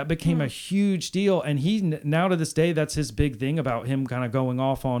 know? Yeah, it became a huge deal, and he now to this day that's his big thing about him kind of going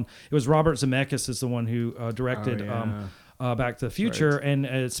off on. It was Robert Zemeckis is the one who directed. Oh, yeah. Back to the Future,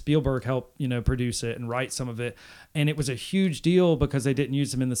 and Spielberg helped produce it and write some of it, and it was a huge deal because they didn't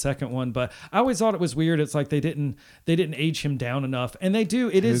use him in the second one. But I always thought it was weird. It's like they didn't age him down enough, and they do.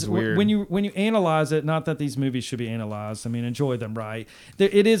 It is weird. when you analyze it. Not that these movies should be analyzed. I mean, enjoy them, right?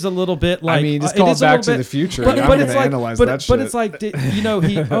 It is a little bit like I mean, it's it called is a Back little to bit- the Future. But, I'm but gonna it's like, analyze but, that but shit. it's like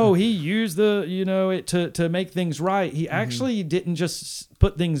he used the it to make things right. He actually didn't just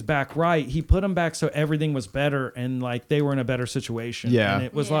put things back right. He put them back so everything was better and like they were in a better situation. Yeah. And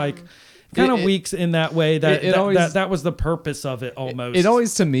it was Yeah. like kind of weak in that way. That it always- that was the purpose of it almost. It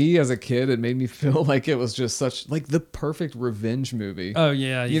always, to me as a kid, it made me feel like it was just such like the perfect revenge movie. Oh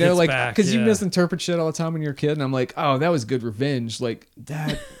yeah, You know, gets like back, because you yeah. misinterpret shit all the time when you're a kid, and I'm like, oh, that was good revenge. Like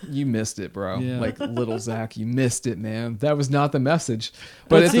that, you missed it, bro. Yeah. Like little Zach, you missed it, man. That was not the message.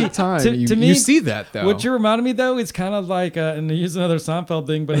 But Well, at see, the time, to you me, see that though. What you reminded me though, it's kind of like, and to use another Seinfeld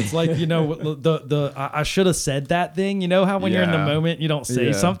thing, but it's like, you know, I should have said that thing. You know how when you're in the Yeah. moment, you don't say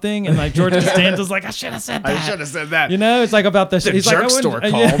Yeah. something, and like George Costanza's like, I should have said that. I should have said that. You know, it's like about the he's like, jerk I store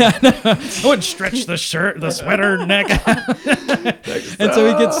wouldn't- called. yeah, I wouldn't stretch the shirt, the sweater neck. And so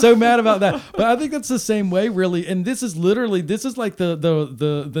he gets so mad about that. But I think that's the same way, really. And this is like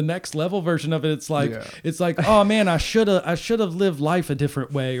the next level version of it. It's like Yeah. it's like, oh man, I should have lived life a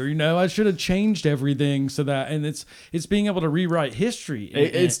different way, or you know, I should have changed everything so that. And it's being able to rewrite history.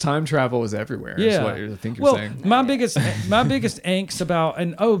 It's time travel is everywhere. Is Yeah, what I think you're well, saying. my biggest angst about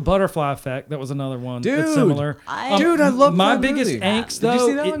butterfly effect, that was another one that's Dude. similar. Dude, I love my that biggest movie. angst Did you though.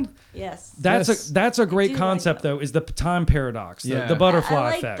 see that one? Yes. That's Yes. that's a great do like concept that. though. Is the time paradox, Yeah. the butterfly I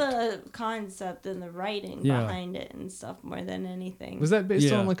like effect. the concept and the writing Yeah. behind it and stuff more than anything. Was that based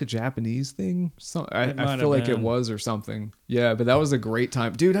Yeah. on like a Japanese thing? I It might feel have like it been. was or something. Yeah, but that was a great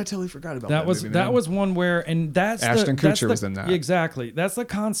time, dude. I totally forgot about that. That was movie, that man. was one where, and that's Ashton that's Kutcher was in that. Exactly. That's the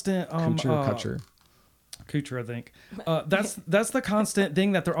constant. Kutcher. Kutcher, I think. That's the constant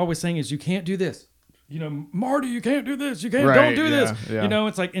thing that they're always saying is you can't do this. You know, Marty, you can't do this. You can't. Right, Don't do yeah, this. yeah. You know,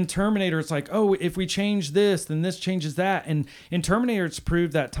 it's like in Terminator. It's like, oh, if we change this, then this changes that. And in Terminator, it's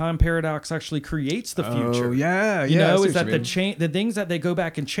proved that time paradox actually creates the future. Oh yeah, You yeah. I know, see is what that you mean. the things that they go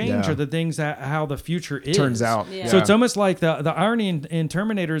back and change Yeah. are the things that how the future is. Turns out. Yeah. So it's almost like the irony in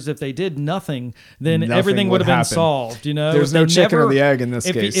Terminator is if they did nothing, then Nothing everything would would have been happen. solved. You know, There's If no they chicken or the egg in this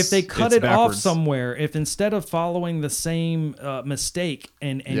if, case. If they cut It's it off backwards. somewhere, if instead of following the same mistake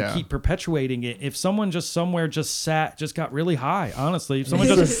and Yeah. keep perpetuating it, if someone just somewhere just got really high, honestly, if someone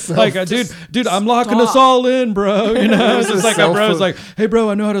It's just a like, self- dude, I'm locking us all in, bro. You know, it's just like a self- bro's like, hey, bro,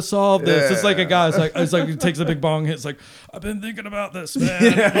 I know how to solve this. It's like a Yeah. guy. It's like he takes a big bong hit. It's like, I've been thinking about this, man.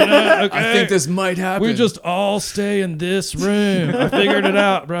 You know, okay. I think this might happen. We just all stay in this room. I figured it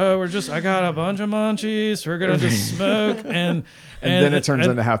out, bro. I got a bunch of munchies. We're gonna just smoke and then it turns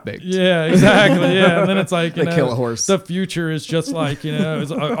into half baked. Yeah, exactly. Yeah, and then it's like you They know, kill a horse. The future is just like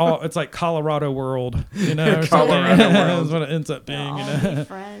it's like Colorado World, you know, or Colorado something. World. That's what it ends up being. All You be know,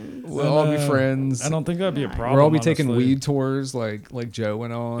 friends. We'll all be friends. I don't think that'd be a problem. We'll all be taking honestly. weed tours like Joe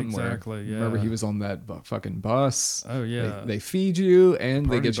went on. Exactly, Where, yeah. Remember he was on that fucking bus. Oh, yeah. They feed you and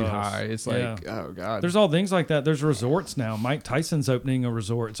Party they get you bus. high. It's like, Yeah. oh god. There's all things like that. There's resorts now. Mike Tyson's opening a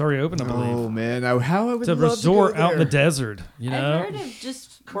resort. It's already open, I believe. Oh man, how I would It's a love resort to go out in the there. desert. You know, I've heard of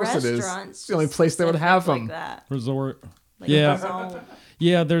just course it is. restaurants. It's the only just place they would have like them. that. resort. Like Yeah. it's all-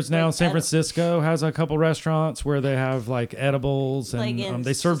 Yeah, there's now Like San edi- Francisco has a couple restaurants where they have like edibles and and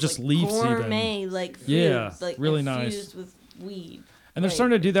they it's serve just like leaves even. gourmet, like food, Yeah, like really nice. infused with weed. And they're Like,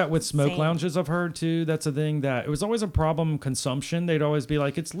 starting to do that with smoke insane. lounges, I've heard too. That's a thing that it was always a problem consumption. They'd always be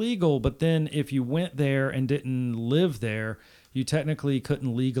like, it's legal. But then if you went there and didn't live there, you technically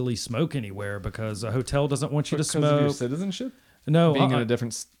couldn't legally smoke anywhere because a hotel doesn't want you to Because of your smoke. citizenship, No, being in a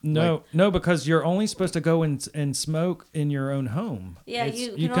different no, because you're only supposed to go and smoke in your own home. Yeah, It's-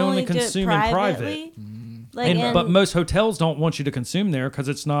 you can only do it consume in private. privately. Like, But most hotels don't want you to consume there because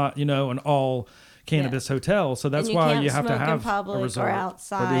it's not, an all cannabis hotel. So that's and why can't you have to smoke have in public a resort. or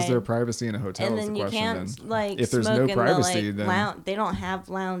outside. But is there privacy in a hotel? and is then the you question can't then. like If there's smoke no in privacy, the then they don't have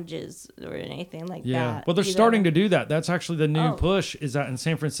lounges or anything like Yeah. that. Well, they're either. starting to do that. That's actually the new Oh. push is that in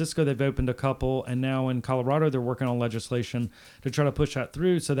San Francisco, they've opened a couple. And now in Colorado, they're working on legislation to try to push that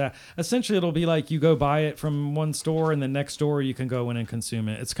through so that essentially it'll be like you go buy it from one store and the next door you can go in and consume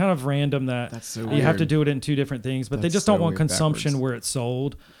it. It's kind of random that That's so you have to weird. do it in two different things, but they That's just don't so want weird consumption backwards. where it's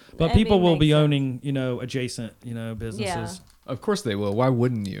sold. But I mean, people will be makes owning, adjacent, businesses. Yeah. of course they will. Why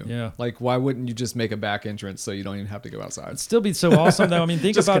wouldn't you? Yeah. Like why wouldn't you just make a back entrance so you don't even have to go outside? It'd still be so awesome though. I mean,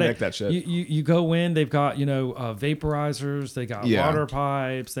 think Just about connect it. that shit. You go in, they've got vaporizers, they got Yeah. water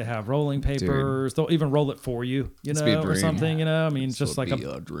pipes, they have rolling papers. They'll even roll it for you, It's be a or dream. something. I mean, This just would like be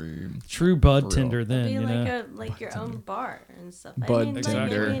a a dream. true bud For real. tender. Then Be you like your own bar and stuff. Bud I mean,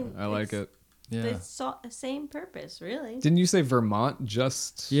 tender. I like it's it. yeah. The same purpose, really. Didn't you say Vermont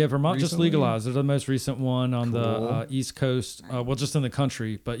just? Yeah, Vermont just recently? legalized. They're the most recent one on the Cool. East Coast. Well, just in the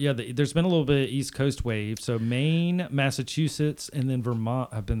country. But yeah, there's been a little bit of East Coast wave. So Maine, Massachusetts, and then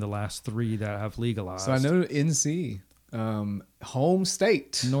Vermont have been the last three that have legalized. So I know NC, home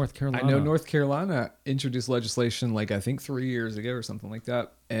state. North Carolina. I know North Carolina introduced legislation like I think 3 years ago or something like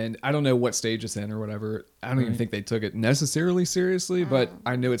that. And I don't know what stage it's in or whatever. I don't even think they took it necessarily seriously, but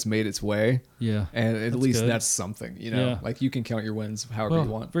I know it's made its way. Yeah. And at That's least good. that's something, you know, Yeah. like you can count your wins however Well, you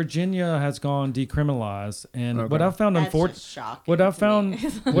want. Virginia has gone decriminalized, and Okay. what I've found, That's unfortunately, just shocking. what I've to found, me.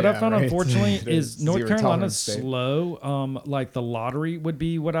 what I've Yeah, found, right. unfortunately, There's is North zero Carolina's tolerance state. slow. Like the lottery would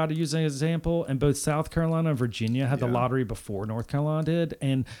be what I'd use as an example, and both South Carolina and Virginia had the Yeah. lottery before North Carolina did,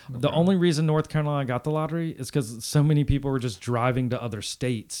 and the only reason North Carolina got the lottery is because so many people were just driving to other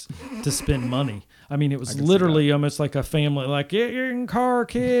states to spend money. I mean, it was can see literally almost like a family, like, get your car,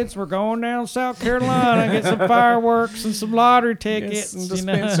 kids. We're going down South Carolina, get some fireworks and some lottery tickets. Yes, some you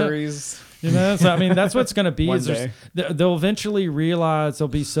know? dispensaries. You know, so I mean, that's what's going to be. One Is there's- day. they'll eventually realize they'll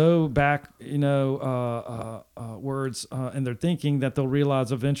be so back, words in their thinking that they'll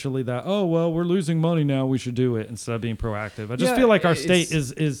realize eventually that, oh well, we're losing money now, we should do it instead of being proactive. I just Yeah, feel like our it's- state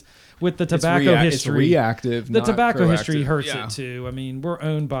is with the tobacco It's history. reactive. The not tobacco history proactive. hurts Yeah. it too. I mean, we're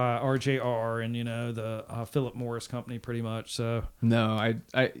owned by RJR and the Philip Morris company pretty much. So No,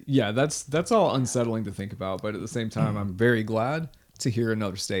 yeah, that's all unsettling to think about. But at the same time, I'm very glad to hear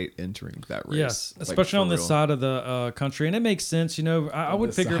another state entering that race. yes, like, especially for on this real. side of the country, and it makes sense. I would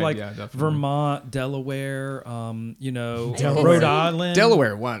this figure side, like yeah, definitely. Vermont, Delaware, Delaware. Rhode Island,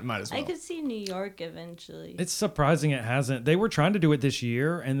 Delaware might as well. I could see New York eventually. It's surprising it hasn't. They were trying to do it this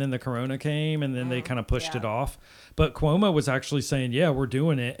year, and then the corona came, and then they kind of pushed it off. But Cuomo was actually saying, "Yeah, we're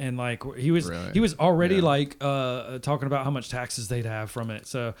doing it," and like he was Really? already Yeah. like talking about how much taxes they'd have from it.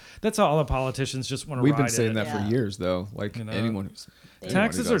 So that's all the politicians just want to. We've been ride saying it. that Yeah. for years, though. Like anyone who's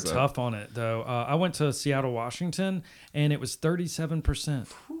Taxes who are does that. tough on it, though. I went to Seattle, Washington, and it was 37%.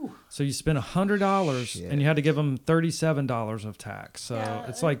 So you spent $100, and you had to give them $37 of tax. So Yeah.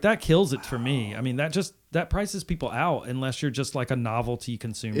 it's like that kills it for me. I mean, that prices people out unless you're just like a novelty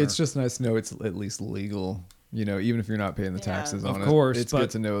consumer. It's just nice to know it's at least legal. Even if you're not paying the Yeah. taxes Of on course, it, it's but good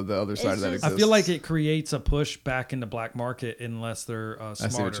to know the other side of that just- exists. I feel like it creates a push back into black market unless they're see what you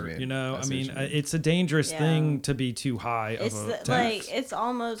smarter. mean. I I see mean, what you mean. it's a dangerous Yeah. thing to be too high of It's a the- tax. like it's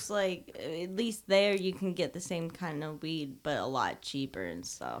almost like at least there you can get the same kind of weed but a lot cheaper and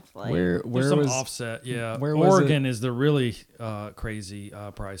stuff. Like where There's some was offset, yeah. where was Oregon is the really crazy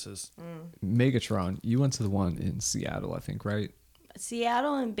prices. Megatron? You went to the one in Seattle, I think, right?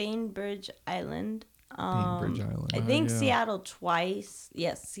 Seattle and Bainbridge Island. Bainbridge Island. I think yeah. Seattle twice.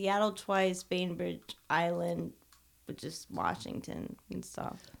 Yes, Seattle twice, Bainbridge Island, which is Washington and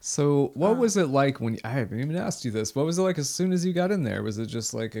stuff. So, what was it like when I haven't even asked you this? What was it like as soon as you got in there? Was it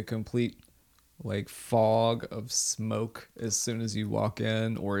just like a complete like fog of smoke as soon as you walk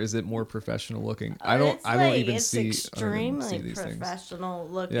in, or is it more professional looking? I don't even it's see. I don't even extremely see these things. professional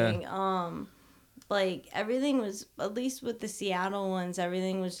looking. Like everything was, at least with the Seattle ones,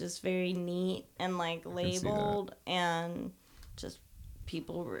 everything was just very neat and like see that. labeled, and just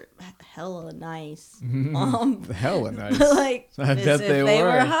people were hella nice. Hella nice. Like I as bet if they they were.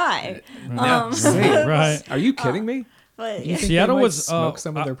 were high. Same. Right. Are you kidding me? But You think Seattle they might was, smoke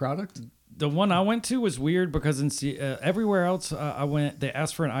some of their product. The one I went to was weird because everywhere else I went, they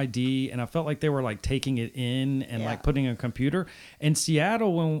asked for an ID, and I felt like they were like taking it in and like putting a computer. In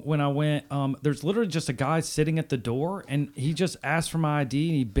Seattle, when I went, there's literally just a guy sitting at the door, and he just asked for my ID,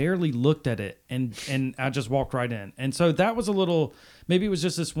 and he barely looked at it, and I just walked right in. And so that was a little. Maybe it was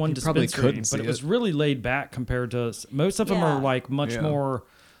just this one probably dispensary, couldn't but see it was it. really laid back compared to most of them Yeah. are like much Yeah. more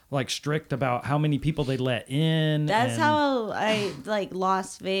like strict about how many people they let in. that's and- how I like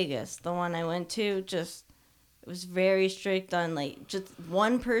Las Vegas, the one I went to. Just it was very strict on like just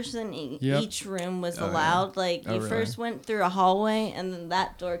one person in Yep. each room was Oh, yeah. allowed. Like Oh, you really? first went through a hallway and then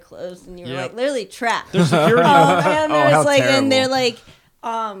that door closed and you were Yep. like literally trapped. There's security. And Oh, there's how like and they're terrible. like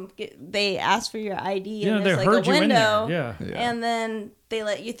they ask for your ID Yeah, and they there's like heard a you in window. there. Yeah. Yeah. And then they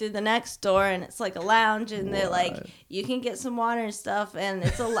let you through the next door and it's like a lounge and they're like What? you can get some water and stuff and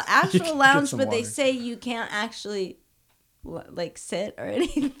it's a actual lounge some but they water. say you can't actually like sit or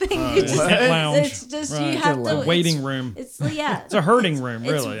anything. You It's can't just- lounge. It's just Right. you have It's to a waiting room. It's yeah. It's a herding room,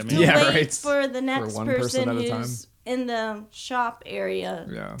 really. I mean, to Yeah, wait right. for the next one person person at a time. who's in the shop area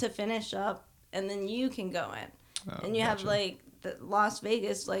Yeah. to finish up, and then you can go in. Oh, And you have gotcha. like the Las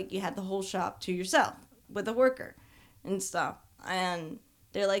Vegas, like you had the whole shop to yourself with a worker and stuff. And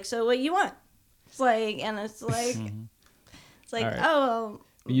they're like, "So what you want?" It's like, and it's like, it's like, All right. oh,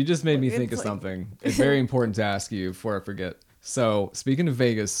 well, You just made me It's think of like- something. It's very important to ask you before I forget. So, speaking of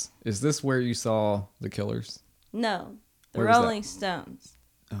Vegas, is this where you saw the Killers? no, the Where was that? Rolling Stones.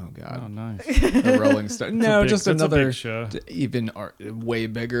 Oh oh, God, nice. the Rolling Stones. No, just That's a another big show. even way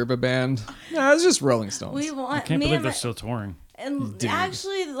bigger of a band. No, it's just Rolling Stones. We I want can't me believe and they're my, still touring. and Dude.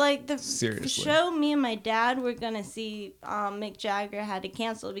 actually, like the Seriously. show me and my dad were gonna see, Mick Jagger had to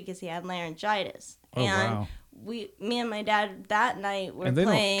cancel because he had laryngitis, Oh, and wow. me and my dad that night were And they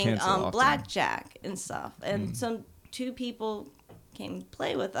don't playing cancel often. blackjack and stuff, and two people came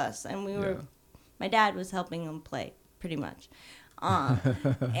play with us, and we were. Yeah. My dad was helping them play pretty much.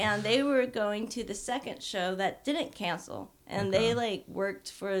 And they were going to the second show that didn't cancel, and they like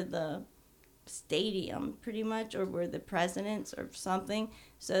worked for the stadium pretty much, or were the presidents or something.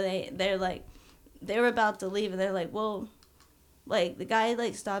 So they're like, they were about to leave, and they're like, well, like the guy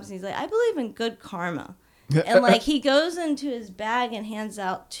like stops and he's like, I believe in good karma, and like he goes into his bag and hands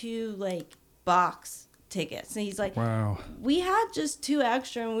out 2 like box tickets, and he's like, Wow. we had just 2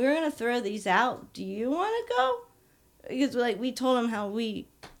 extra, and we were gonna throw these out. Do you want to go? Because like we told them how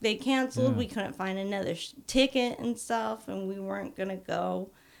they canceled, we couldn't find another ticket and stuff, and we weren't gonna go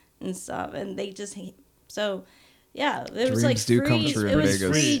and stuff, and they just so yeah, it was like Dreams do come free. true It in was Vegas.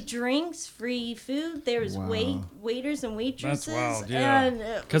 free drinks, free food. There was Wow. waiters and waitresses. That's wild, yeah.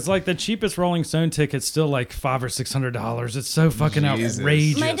 And Because like the cheapest Rolling Stone ticket's still like $500 or $600. It's so fucking Jesus.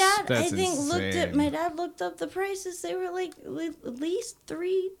 outrageous. my dad, That's I think, insane. my dad looked up the prices. They were like at least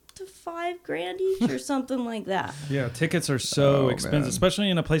 3 to 5 grand each or something like that. Yeah, tickets are so Oh, expensive, man. especially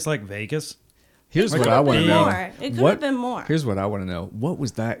in a place like Vegas. Here's It what could I have want to been know. more. It could What- have been more. Here's what I want to know. What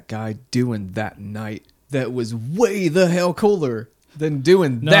was that guy doing that night that was way the hell cooler than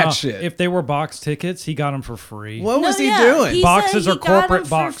doing No, that shit? If they were box tickets, he got them for free. What No, was he yeah, doing? he Boxes said are he got 'em corporate for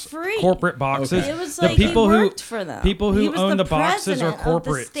box, free. corporate boxes. It was The like people he who worked for them. people He who was own the the boxes are president of the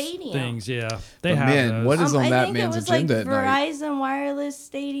corporate stadium. things. Yeah, they But have man, those. what is on I that think man's it was agenda like at night? Verizon Wireless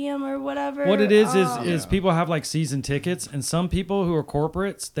Stadium or whatever. What it is Yeah. people have like season tickets, and some people who are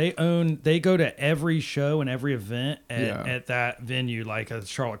corporates, they go to every show and every event at that venue, like a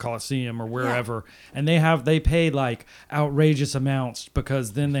Charlotte Coliseum or wherever, and they pay like outrageous amounts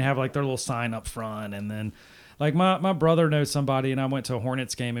because then they have like their little sign up front, and then like my brother knows somebody, and I went to a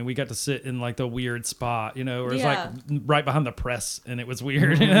Hornets game, and we got to sit in like the weird spot, you know, where it's Yeah. like right behind the press, and it was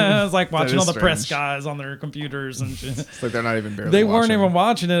weird. You know? It was like watching all is the press strange. guys on their computers and shit. It's like they're not even barely They weren't watching. even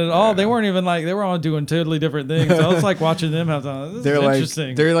watching it at all. They weren't even like, they were all doing totally different things. So I was like watching them have this They're is like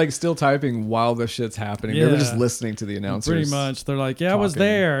interesting. they're like still typing while the shit's happening. They were just Yeah. listening to the announcers. Pretty much. They're like, yeah, I was talking.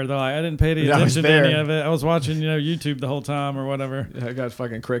 there. They're like, I didn't pay any Yeah, I was attention to any there. of it. I was watching, YouTube the whole time or whatever. Yeah, I got a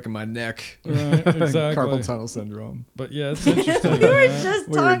fucking crick in my neck. Right, exactly. Carpal tunnel syndrome. But yeah, it's interesting. We were man. just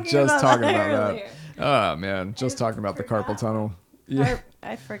We were talking just about talking that about earlier. that. Oh man, just talking about the carpal tunnel. Yeah.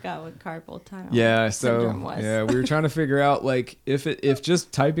 I forgot what carpal tunnel Yeah, syndrome so was. yeah, we were trying to figure out like if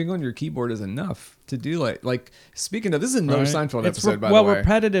just typing on your keyboard is enough to do like speaking of, this is another Right? Seinfeld It's episode, by well, the way.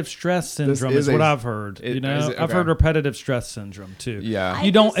 repetitive stress syndrome is is what a- I've heard. it- You is know, it- I've okay. heard repetitive stress syndrome too. Yeah. I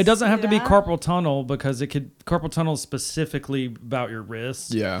You don't. just It doesn't have to be that. carpal tunnel because carpal tunnel is specifically about your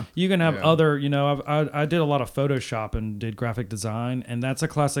wrists. Yeah. You can have Yeah. other. I did a lot of Photoshop and did graphic design, and that's a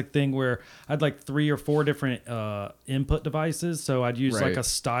classic thing where I had like 3 or 4 different input devices. So I'd use like Right. a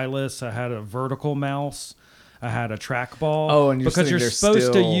stylus. I had a vertical mouse. I had a trackball. Oh, and you're because sitting you're there supposed to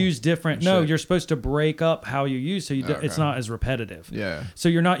still use different. and No, shit. you're supposed to break up how you use, so it's Okay. not as repetitive. Yeah. So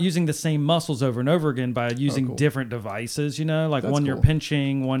you're not using the same muscles over and over again by using cool. different devices, like That's one you're cool.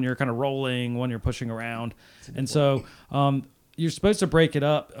 pinching, one you're kind of rolling, one you're pushing around. And so you're supposed to break it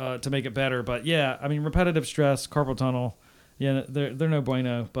up to make it better. But yeah, I mean, repetitive stress, carpal tunnel, yeah, they're no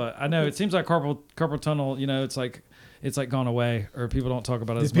bueno. But I know it seems like carpal tunnel, it's like gone away, or people don't talk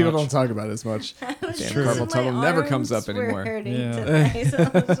about it as People much. don't talk about it as much. Damn, true. carpal tunnel My never comes up arms were anymore. hurting Yeah. today, so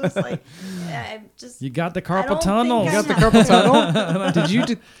I was just like, I just. You got the I don't carpal tunnel. think You I got the have carpal tunnel?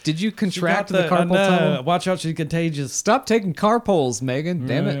 Did you She contract got the carpal I know. tunnel? Watch out, she's contagious. Stop taking carpals, Megan.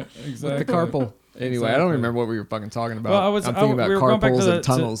 Damn it. Right, With exactly. the carpal. Anyway, I don't remember what we were fucking talking about. Well, I'm thinking about we were going back carpals to and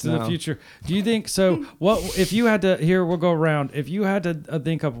tunnels to the now. future. Do you think so? What if you had to? Here we'll go around. If you had to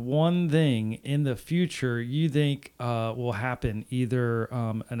think of one thing in the future you think will happen, either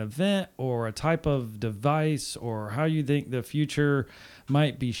an event or a type of device, or how you think the future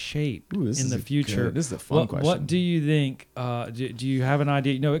might be shaped Ooh, this in is the a future. good- this is a fun question. What do you think? Do you have an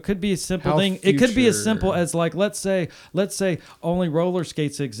idea? It could be a simple How thing. It could be as simple future- as like let's say only roller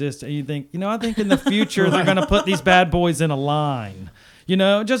skates exist, and you think I think in the future they're going to put these bad boys in a line.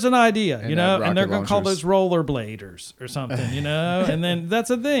 Just an idea, And and add they're rocket going to call launchers. those rollerbladers or something, and then that's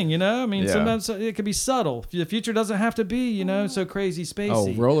a thing, I mean, Yeah. sometimes it could be subtle. The future doesn't have to be, so crazy Oh,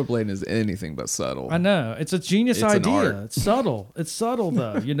 spacey. rollerblading is anything but subtle. I know it's a genius It's an idea. art. It's subtle. It's subtle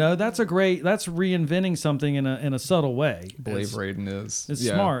though. That's reinventing something in a subtle way. Blade It's- Raiden is. It's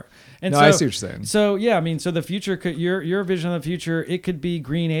yeah. smart. And No, so, I see what you're saying. So yeah, I mean, so the future could your vision of the future. It could be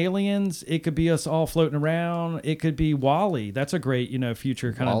green aliens. It could be us all floating around. It could be Wall-E. That's a great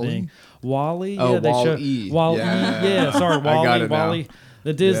future kind Wall-E? of thing. Wally, Oh, yeah, they show Wall-E. Wall-E, Yeah. yeah. Sorry, I got Wally, it now. Wally,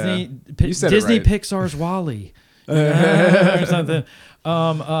 the Disney, Yeah. You said it Disney right. Pixar's Wally, or something.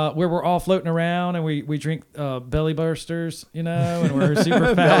 Where we're all floating around and we drink belly bursters, and we're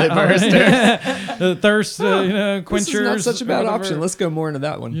super fat. The thirst, quenchers. This is not such a or bad whatever, option. Let's go more into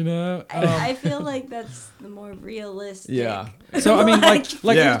that one. I feel like that's the more realistic. Yeah. So I mean,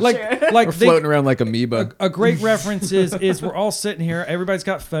 Yeah. like We're they- floating around like amoeba. a great reference is we're all sitting here. Everybody's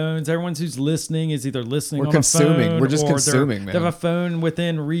got phones. Everyone who's listening is either listening We're on consuming. a phone We're just or consuming, They have man. a phone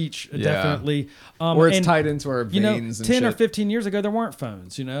within reach, Yeah. definitely. Or it's and, tied into our veins and 10 or shit. 15 years ago, there weren't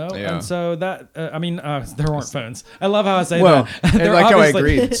phones, Yeah. And so that, there weren't phones. I love how I say Well, that. and They're like how I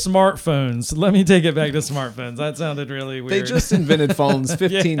obviously agreed. Smartphones. Let me take it back to smartphones. That sounded really weird. They just invented phones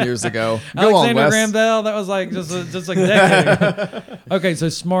 15 years ago. Go on, Alexander Wes. Graham Bell. That was like just like a decade. Okay, so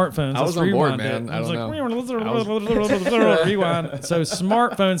smartphones. I was Let's on board, rewind man. it. I don't know. Rewind. So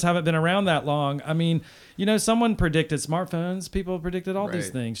smartphones haven't been around that long. I mean, someone predicted smartphones. People predicted all these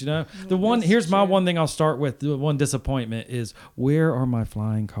Right. things. The one That's here's my true. one thing I'll start with. The one disappointment is where are my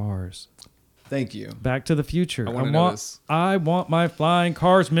flying cars? Thank you. Back to the Future. I wanna know this. I want my flying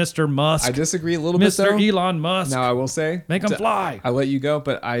cars, Mr. Musk. I disagree a little bit, Mr. though. Elon Musk. Now, I will say. Make 'em fly. I let you go,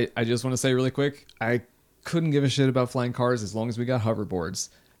 but I just want to say really quick, I couldn't give a shit about flying cars as long as we got hoverboards.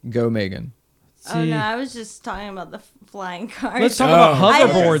 Go, Megan. Oh See, no, I was just talking about the flying cars. let's talk Oh. about I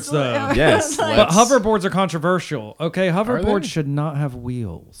hoverboards, just- though. Yes, Like- But let's- hoverboards are controversial. Okay, hoverboards they? should not have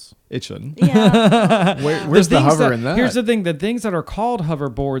wheels. It shouldn't. Yeah. Where's the things hover in that? Here's the thing: the things that are called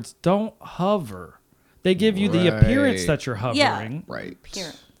hoverboards don't hover. They give you the appearance Right. that you're Yeah. hovering, Right.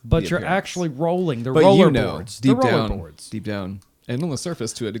 Appearance. but The you're appearance. actually rolling. The But roller deep boards. The roller down, boards. deep down, and on the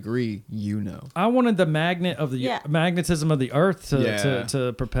surface to a degree, I wanted the magnet of the Yeah. magnetism of the earth to, Yeah.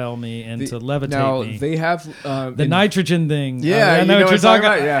 to propel me and to levitate now me. they have The nitrogen thing. Yeah, I you know know what you're what I'm talking talking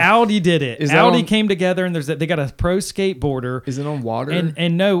about. about, yeah. Audi did it. Is that Audi on- came together and they got a pro skateboarder. Is it on water?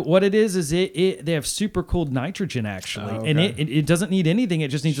 And no, what it is it they have super cooled nitrogen actually, Oh, and okay. it doesn't need anything. It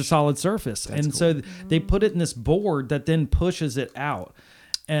just needs a solid surface, and so they put it in this board that then pushes it out.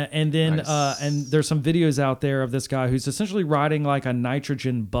 And then Nice. and there's some videos out there of this guy who's essentially riding like a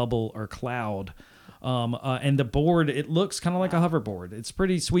nitrogen bubble or cloud. And the board, it looks kind of like a hoverboard. It's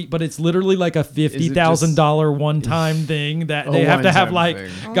pretty sweet, but it's literally like a $50,000 one-time thing that A they have to have one-time like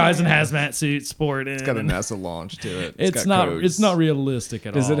thing. guys in hazmat suits sport in. It's got a NASA launch to it. It's got not. codes. It's not realistic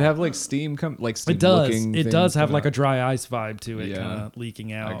at all. Does it have like steam steam It does. looking It thing does have coming like a out? dry ice vibe to it, Yeah. kind of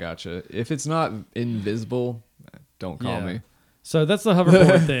leaking out. I gotcha. If it's not invisible, don't call Yeah. me. So that's the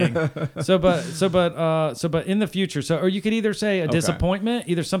hoverboard thing. But in the future, or you could either say a disappointment,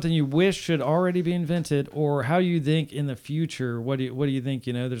 either something you wish should already be invented, or how you think in the future. What do you think?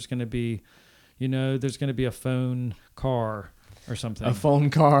 There's going to be, there's going to be a phone car or something. A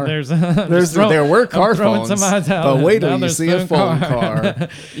phone car. There were car phones, but wait till you see a phone car.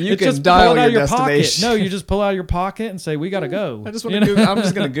 You It's can just dial pull it out your of pocket. destination. No, you just pull out of your pocket and say, "We gotta go." I just want to. Google, I'm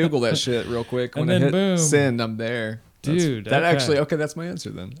just gonna Google that shit real quick. When And I then hit boom. send, I'm there. Dude, that okay. actually that's my answer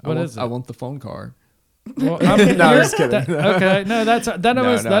then. What is it? I want the phone car. Well, No, I'm just kidding. Okay, no, that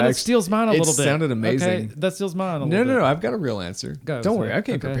almost no, that actually, steals mine a it little bit. sounded amazing. Okay, that steals mine a No, little bit. no, I've got a real answer. Go, Don't worry, Zach. I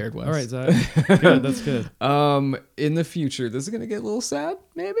came Okay. prepared. Wes. All right, Zach. Good, that's good. In the future, this is gonna get a little sad,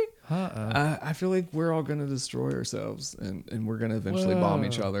 maybe. Uh-oh. I feel like we're all gonna destroy ourselves, and we're gonna eventually bomb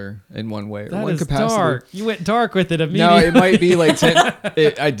each Whoa. other in one way or That one is capacity. dark. You went dark with it No, immediately. it might be like 10.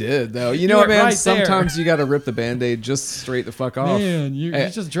 I did though. You know went what, man? right there. Sometimes you got to rip the Band-Aid just straight the fuck off. Man, you Eh,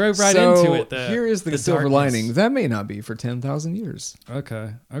 just drove right so into it. Here is the silver darkness. lining. That may not be for 10,000 years.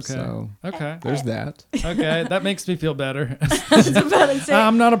 Okay. So- Okay. There's that. Okay. That makes me feel better. I was about to say.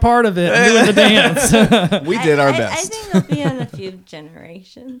 I'm not a part of it. I'm doing the dance. We did our I best. think it'll be in a few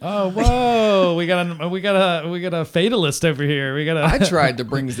generations. Oh, whoa! We got a fatalist over here. I tried to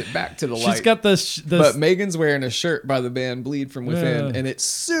bring it back to the light. She's got the but Megan's wearing a shirt by the band Bleed From Within, Yeah. and it's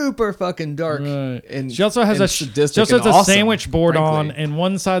super fucking dark. Right. And She also has and a sadistic she also has and a awesome, sandwich board frankly. on, and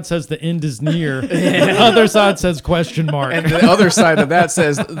one side says the end is near, and the other side says question mark. And the other side of that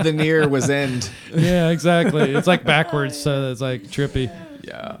says the near was end. Yeah, exactly. It's like backwards, so it's like trippy.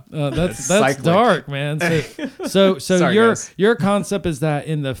 Yeah. That's cyclic. dark, man. So Sorry, your guys. your concept is that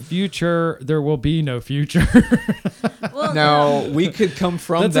in the future there will be no future. Well, Now we could come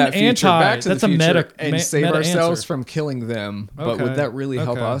from That's that an future anti- back to that's the a future meta- and me- save meta ourselves answer. from killing them. But Okay, would that really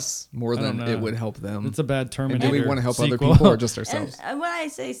help okay. us more I don't than know. it would help them? It's a bad and Terminator. do we want to help other sequel. people or just and ourselves? when I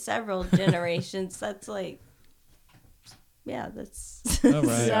say several generations, that's like yeah, that's All right.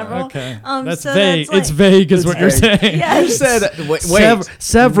 several. Okay. Um, That's so vague. that's It's vague, is what you're vague. saying. Yeah. You said wait.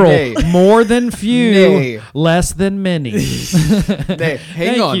 Several, Nay. more than few, Nay. less than many. Hey, hang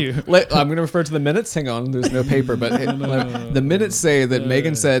Thank on. you. I'm going to refer to the minutes. Hang on. There's no paper, but the minutes say that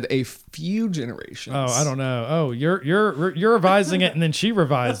Megan said a few generations. Oh, I don't know. Oh, you're revising it, and then she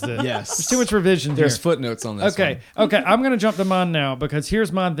revised it. Yes. There's too much revision There's here. footnotes on this. Okay, okay. I'm gonna jump to mine now because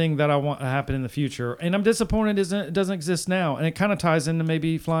here's my thing that I want to happen in the future, and I'm disappointed it doesn't exist now, and it kind of ties into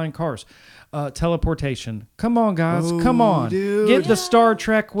maybe flying cars. Teleportation. Come on, guys. Come Ooh, on. dude. Get the Star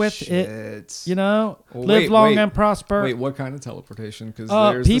Trek with it. Shit. You know, Well, live wait, long wait. and prosper. Wait, what kind of teleportation? Because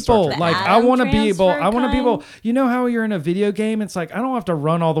there's the People Star Trek. like The I want to atom be able. I want to be able. transfer You know how you're in a video game? It's like I don't have to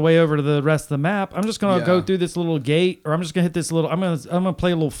run all the way over to the rest of the map. I'm just gonna go Yeah. through this little gate, or I'm just gonna hit this little. I'm gonna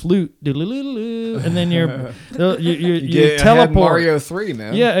play a little flute, and then you Get ahead teleport. Mario 3,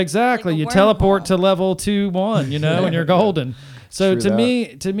 man. Yeah, exactly. Like a You teleport wormhole. to level 2-1, you know, and you're golden. So True to that.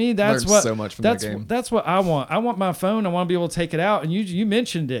 me, that's Learned what so much from that that's game. that's what I want. I want my phone. I want to be able to take it out. And you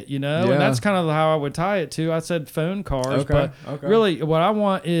mentioned it, you know, Yeah. and that's kind of how I would tie it to. I said phone cars, Okay, but okay. really, what I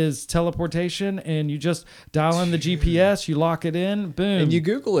want is teleportation, and you just dial in the GPS, you lock it in, boom. And you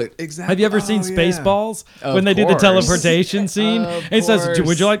Google it. Exactly. Have you ever seen Oh, yeah. Spaceballs Of when they do the course. teleportation scene? Of And he says, course.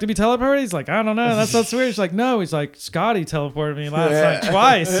 "Would you like to be teleported?" He's like, "I don't know. That's not weird." He's like, "No." He's like, "Scotty teleported me last night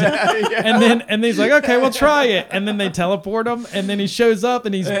twice." And then he's like, "Okay, we'll try it." And then they teleport him, and then he shows up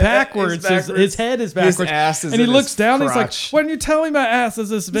and he's backwards. His head is backwards. His ass is and he in looks his down. He's like, crotch. "Why didn't you tell me my ass is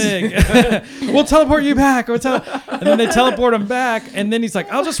this big? We'll teleport you back." And then they teleport him back, and then he's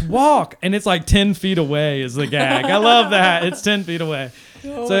like, "I'll just walk," and it's like 10 feet away is the gag. I love that. It's 10 feet away.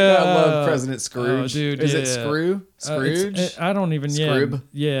 Oh So, my God, I love President Scrooge. oh, dude, Is yeah. it Screw? Scrooge? I don't even. Scroob?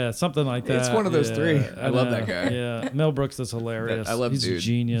 Yeah, something like that. It's one of those Yeah, three. I love know. that guy. Yeah, Mel Brooks is hilarious. I love He's a dude.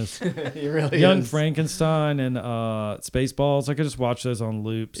 genius. he really Young is. Frankenstein and Spaceballs. I could just watch those on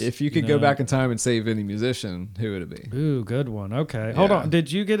loops. If you could go back in time and save any musician, who would it be? Ooh, good one. Okay, hold Yeah. on.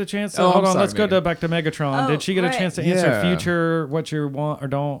 Did you get a chance to? Oh, hold I'm on. sorry, Let's go Megan. back to Megatron. Oh, Did she get a right. chance to answer Yeah. future what you want or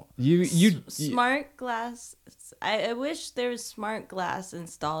don't? You Smart glass. I wish there was smart glass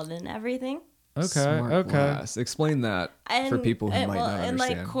installed in everything. Okay. Smart okay. glass. Explain that for people who and, might well, not and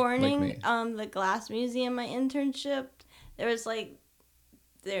understand. like Corning, me. the glass museum, my internship, there was like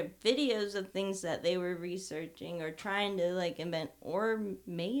there are videos of things that they were researching or trying to like invent or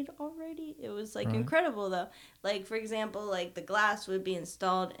made already. It was like incredible though. Like for example, like the glass would be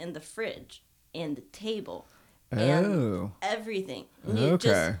installed in the fridge and the table and Oh. everything. And you Okay.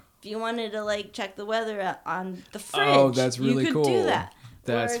 just, if you wanted to like check the weather on the fridge, Oh, that's really you could cool. do that.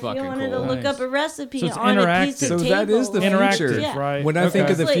 That's or if fucking you wanted cool. to look Nice. up a recipe So it's on a piece interactive. of So table. that is the like- future. Interactive, Yeah. right? When I think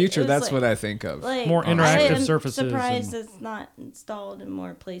Okay. of the It's like- future, it's that's like- what I think of. Like, More I interactive am surfaces surprised and- it's not installed in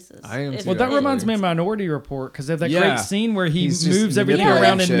more places. I am If too, Well, that it- reminds me of Minority Report because they have that Yeah. great scene where he He's just moves everything manipulating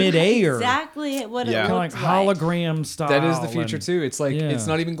around in shit. midair. Exactly what Yeah. it Kind of looked like like. hologram style. That is the future and too. It's like Yeah. it's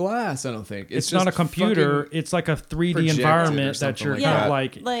not even glass. I don't think It's not a just computer. fucking- It's like a 3D projected or environment that something you're like kind that. of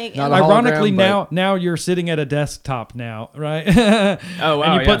like. Like, Not and a Ironically, hologram, but- now you're sitting at a desktop now, right? Oh, wow,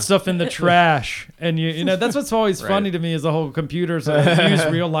 And you yeah. put stuff in the trash, and you know that's what's always Right. funny to me is the whole computers use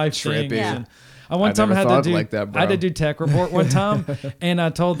real life things. Trippy. Yeah. And I one I time never had thought to do like that, I had to bro. do tech report one time, and I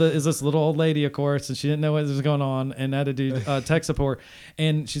told this little old lady, of course, and she didn't know what was going on, and I had to do tech support,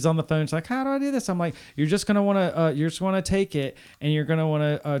 and she's on the phone. She's like, "How do I do this?" I'm like, "You're just gonna want to take it, and you're gonna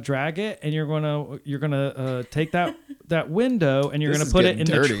want to drag it, and you're gonna take that window, and you're This gonna is put it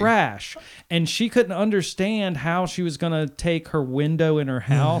getting in dirty. the trash." And she couldn't understand how she was gonna take her window in her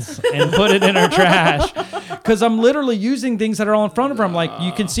house and put it in her trash, because I'm literally using things that are all in front of her. I'm like,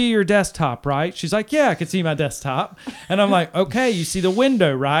 "You can see your desktop, right?" She's like, "Yeah, I can see my desktop." And I'm like, "Okay, you see the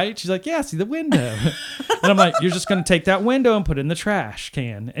window, right?" She's like, "Yeah, I see the window." And I'm like, "You're just going to take that window and put it in the trash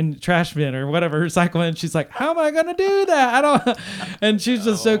can and trash bin or whatever, recycle it." And she's like, "How am I going to do that? I don't." And she's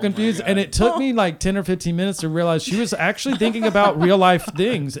just so confused. And it took me like 10 or 15 minutes to realize she was actually thinking about real life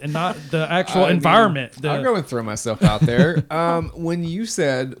things and not the actual I mean, environment. I'll go and throw myself out there. When you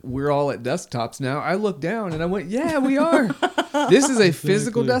said we're all at desktops now, I looked down and I went, "Yeah, we are. This is a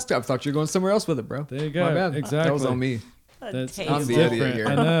physical desktop." I thought you were going somewhere else with it, bro. There you go. My bad. That Exactly. was on me. That's taste. I'm the different. idiot here.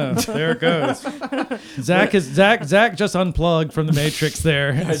 I know. There it goes. Zach just unplugged from the Matrix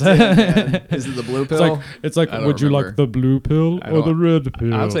there. Is it the blue pill? It's like I don't would you like remember. the blue pill I or the don't- red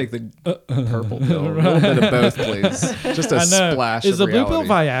pill? I'll take the purple pill. A little bit of both, please. Just a I know. splash Is of the blue pill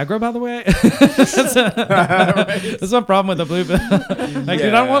reality. Viagra, by the way? That's my problem with the blue pill. Like, dude,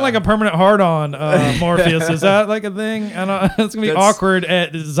 I don't want like a permanent hard on Morpheus. Is that like a thing? I don't. It's gonna be That's- awkward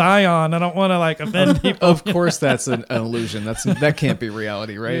at Zion. I don't want to like offend people. Of course, that's an illusion. illusion. That can't be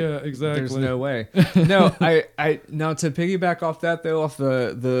reality, right? Yeah, exactly. There's no way. No, I now to piggyback off that though, off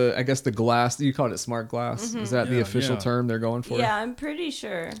the I guess the glass, you called it smart glass. Is that the Yeah, official yeah. term they're going for? Yeah, I'm pretty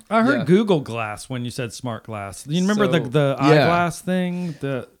sure. I heard Yeah. Google Glass when you said smart glass. You remember So, the yeah. eyeglass thing?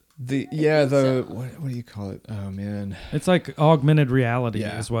 What do you call it? Oh man. It's like augmented reality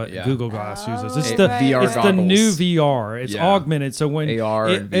Yeah, is what yeah. Google Glass uses. It's Oh, the right. VR it's the goggles. new VR. It's Yeah. augmented. So when AR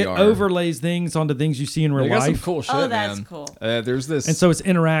it, and it VR. overlays things onto things you see in real They got some life, cool shit, Oh, that's man. cool. There's this. and so it's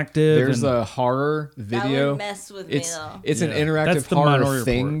interactive. there's and, a horror That video. would mess with me It's though. it's an Yeah. interactive That's the horror Minority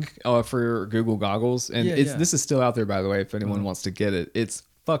thing for Google goggles, and Yeah, it's yeah. this is still out there by the way. If anyone wants to get it, it's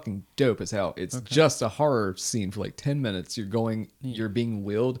fucking dope as hell. It's just a horror scene for like 10 minutes. You're being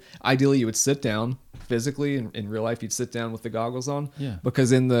wheeled. Ideally, you would sit down physically in real life. You'd sit down with the goggles on. Yeah.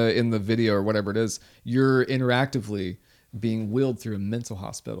 Because in the video or whatever it is, you're interactively being wheeled through a mental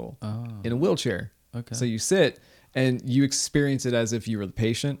hospital in a wheelchair. Okay. So you sit. And you experience it as if you were the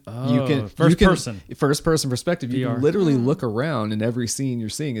patient. Oh, first person perspective. You VR. can literally look around, and every scene you're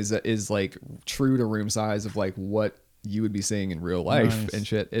seeing is like true to room size of like what you would be seeing in real life Nice. and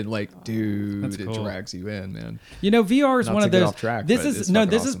shit. And like, dude, That's it cool. drags you in, man. You know, VR is Not one to of get those. off track, this but is it's no,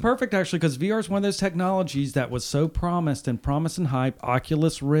 fucking this is awesome. perfect actually because VR is one of those technologies that was so promised and hype.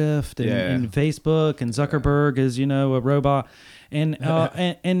 Oculus Rift and, Yeah. and Facebook and Zuckerberg is a robot. And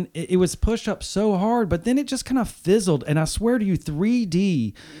and it was pushed up so hard, but then it just kind of fizzled. And I swear to you,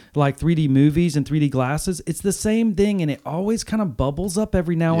 3D, like 3D movies and 3D glasses, it's the same thing, and it always kind of bubbles up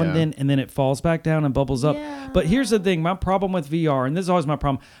every now Yeah. and then it falls back down and bubbles up. Yeah. But here's the thing: my problem with VR, and this is always my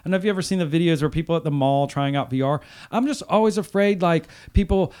problem. I don't know if you ever seen the videos where people at the mall trying out VR. I'm just always afraid like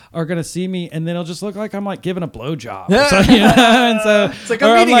people are gonna see me, and then it'll just look like I'm like giving a blowjob. Or something, And so It's like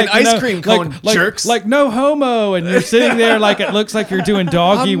I'm eating an ice cream cone, jerks. like no homo, and you're sitting there like it looks like you're doing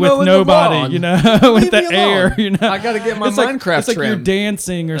doggy I'm with mowing the nobody, lawn. with Leave the me air, alone. I gotta get my it's like, Minecraft It's like you're trim.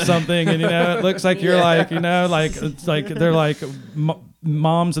 dancing or something, and it looks like you're like it's like they're like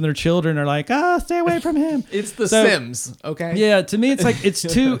moms and their children are like, stay away from him. It's the So- Sims, okay? Yeah, to me it's like it's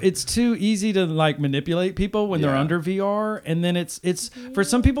too easy to like manipulate people when they're Yeah. under VR, and then it's for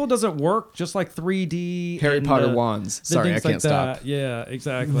some people it doesn't work, just like 3D Harry and, Potter wands. the Sorry, I things can't like stop. that. Yeah,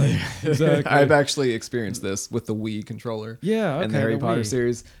 exactly. Exactly. I've actually experienced this with the Wii controller. Yeah, and the okay, Harry the Potter Wii.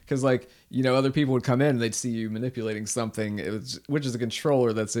 series, because like other people would come in and they'd see you manipulating something, which is a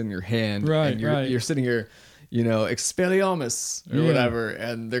controller that's in your hand, Right, and you're sitting here, Expelliarmus or Yeah. whatever,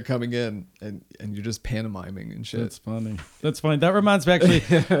 and they're coming in and you're just pantomiming and shit. That's funny. That's funny. That reminds me, actually,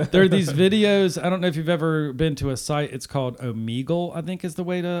 there are these videos. I don't know if you've ever been to a site. It's called Omegle, I think is the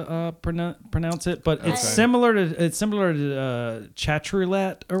way to pronounce it. But it's similar to Chat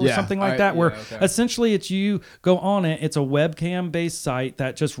Roulette or Yeah, something like that, where okay. essentially it's you go on it. It's a webcam based site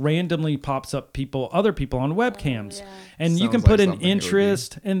that just randomly pops up other people on webcams. yeah. And you Sounds can put like an something it would be.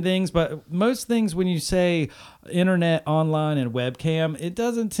 interest in things, but most things when you say internet, online, and webcam, it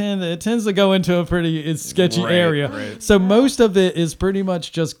tends to go into a pretty sketchy Right, area. right. So most of it is pretty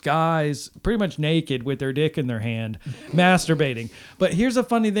much just guys pretty much naked with their dick in their hand masturbating. But here's a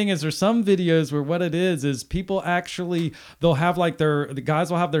funny thing is there's some videos where what it is people actually, they'll have like the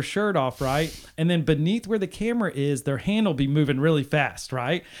guys will have their shirt off, right? And then beneath where the camera is, their hand will be moving really fast,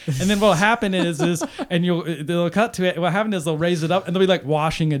 right? And then what'll happen is and they'll cut to it. What happened is they'll raise it up and they'll be like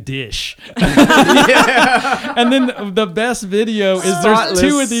washing a dish. And then the best video is there's Spotless.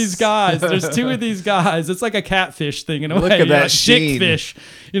 two of these guys. There's two of these guys. It's like a catfish thing in a Look way. at that like sheen. dickfish,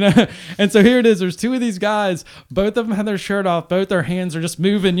 And so here it is. There's two of these guys. Both of them have their shirt off. Both their hands are just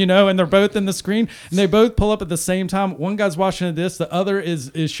moving, and they're both in the screen. And they both pull up at the same time. One guy's washing a dish. The other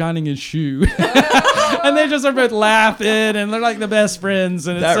is shining his shoe. And they just are both laughing, and they're like the best friends.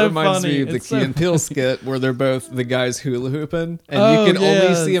 And it's That so reminds funny. me of the It's so Key and Peele skit where they're both the guys hula hooping, and Oh, you can only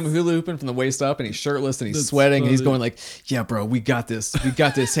yes. see him hula hooping from the waist up, and he's shirtless and he's That's sweating, and he's funny. going like, "Yeah, bro, we got this.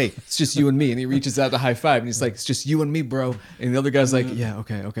 Hey, it's just you and me." And he reaches out to high five, and he's like, "It's just you and me, bro." And the other guy's like, "Yeah,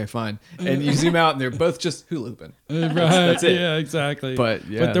 okay, fine." And you zoom out, and they're both just hula hooping. Right. That's it. Yeah, exactly. But,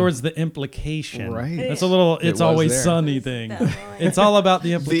 yeah. there was the implication. Right. That's a little It It's was Always there. Sunny thing. Definitely. It's all about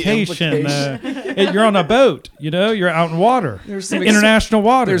the implication. implication. You're on a boat, you're out in water. There's some international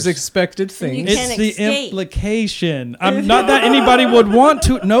waters. There's expected things. You It's can't the escape. implication. Not that anybody would want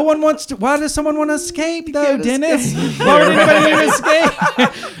to. No one wants to. Why does someone want to escape, though, Dennis? Why would anybody need to escape?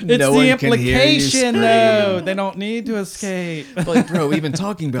 It's No the one can hear you implication, though. They don't need to escape. Like, bro, even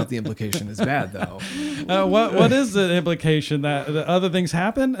talking about the implication is bad, though. What is the implication that the other things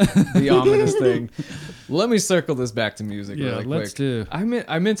happen? The ominous thing. Let me circle this back to music. Yeah, really let's quick. do.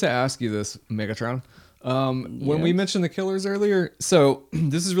 I meant to ask you this, Megatron. When we mentioned the Killers earlier, so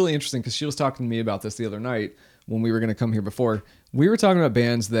this is really interesting because she was talking to me about this the other night. when we were going to come here before, we were talking about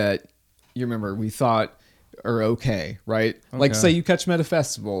bands that you remember we thought are okay, right? Like Okay. say you catch them at a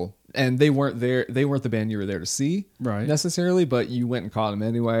festival and they weren't there. They weren't the band you were there to see Right. necessarily, but you went and caught them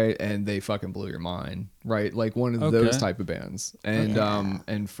anyway and they fucking blew your mind, right? Like one of Okay. those type of bands. And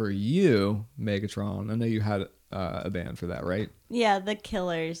and for you, Megatron, I know you had a band for that, right? Yeah, the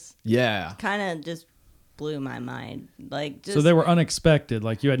Killers Yeah. kind of just blew my mind. Like, just So they were unexpected.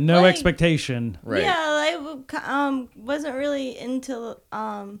 Like you had no Like- expectation. Right. Yeah, I wasn't really into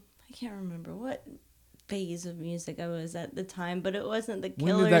I can't remember what phase of music I was at the time, but it wasn't the When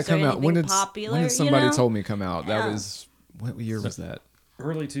Killers did that come or out? anything When did popular. when did somebody you know? told me come out? That Yeah. was what year was that?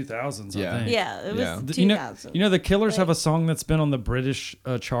 Early 2000s, Yeah. I think. Yeah, it was Yeah. 2000. You know, the Killers Like- have a song that's been on the British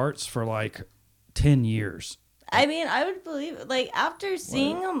charts for like 10 years. I mean, I would believe it. Like, after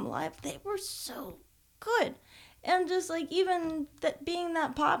seeing them live, they were so good. And just, like, even that being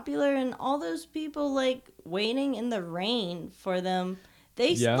that popular and all those people, like, waiting in the rain for them,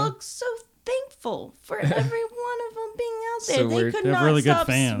 they Yeah. look so thankful for every one of them being out there. So they we're- could They have not really good stop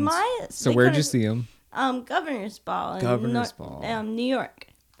fans. smiling. So where'd you see them? Governor's Ball. In Governor's Ball. New York,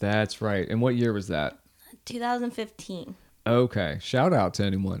 That's right. And what year was that? 2015. Okay. Shout out to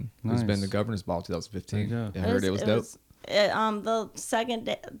anyone who's been Nice. to Governor's Ball 2015. There you go. I heard it was dope.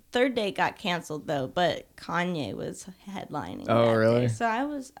 The third day got canceled though, but Kanye was headlining. Oh, that really? day. So I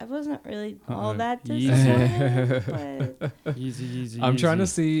wasn't really all Uh-oh. that Easy. disappointed. but Easy. I'm trying to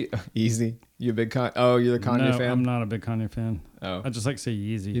see. Easy. You a big you're the Kanye no, fan? I'm not a big Kanye fan. Oh. I just like to say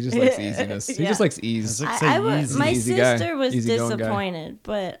Yeezy. He just likes easiness. He Yeah. just likes ease. It's like- Say easy. my Easy guy. sister was Easygoing guy. disappointed,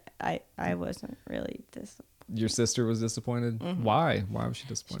 but I wasn't really disappointed. Your sister was disappointed? Mm-hmm. Why? Why was she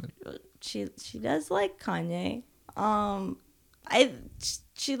disappointed? She does like Kanye.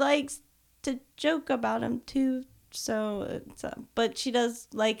 She likes to joke about him too. So it's but she does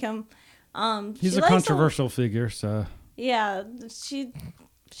like him. He's she a likes controversial figure, so Yeah, she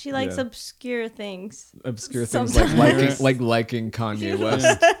likes Yeah. obscure things. Obscure things like liking Kanye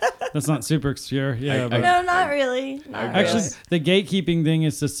West. that's not super obscure. Yeah, I- but No, not really. Not actually, really. the gatekeeping thing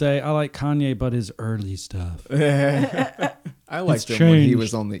is to say I like Kanye, but his early stuff. I liked It's him when he changed.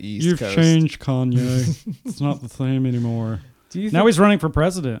 was on the East You've Coast. changed, Kanye. It's not the same anymore. Do you Now think- he's running for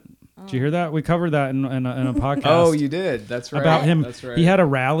president. Did you hear that? We covered that in a podcast. Oh, you did. That's right. about him. That's right. He had a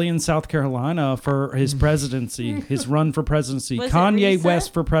rally in South Carolina for his presidency, his run for presidency. Was it Kanye recent?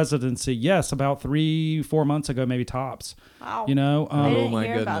 West for presidency. Yes, about 3-4 months ago, maybe tops. Wow. You know, I Oh didn't my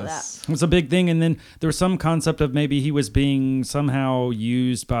hear about goodness. it was a big thing. And then there was some concept of maybe he was being somehow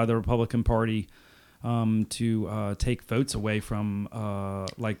used by the Republican Party to take votes away from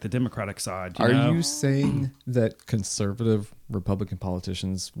like the Democratic side. Are know? you saying that conservative Republican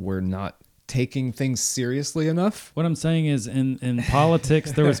politicians were not taking things seriously enough? What I'm saying is, in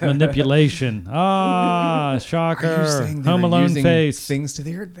politics, there was manipulation. Ah, shocker! Are you saying they Home were Alone using face. things to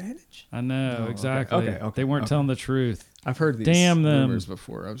their advantage? I know Oh, okay. exactly. Okay, They weren't okay. telling the truth. I've heard these Damn them. rumors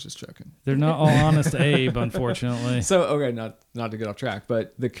before. I was just checking. They're not all honest, Abe. Unfortunately. So okay, not to get off track,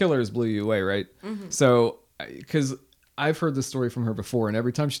 but the Killers blew you away, right? So because I've heard this story from her before, and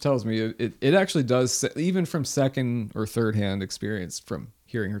every time she tells me, it actually does, even from second or third hand experience from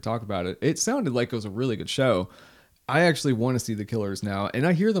hearing her talk about it, it sounded like it was a really good show. I actually want to see the Killers now, and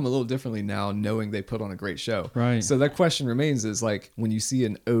I hear them a little differently now, knowing they put on a great show. Right. So that question remains: is like when you see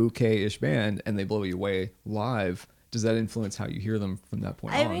an okay-ish band and they blow you away live, does that influence how you hear them from that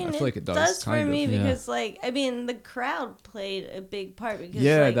point I on? mean, I feel like it does. for kind me of. Yeah. because, like, I mean, the crowd played a big part because,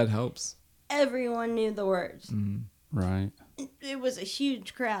 Yeah, like, that helps. everyone knew the words. Right. It was a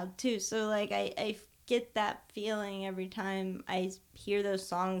huge crowd too, so like I get that feeling every time I hear those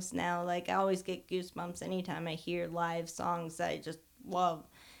songs now. Like I always get goosebumps anytime I hear live songs that I just love.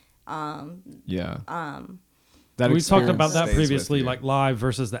 Yeah. We talked experience about that stays with previously, you. like live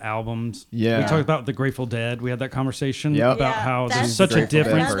versus the albums. Yeah. We talked about the Grateful Dead. We had that conversation Yep. about Yeah, how that's there's such a Grateful Dead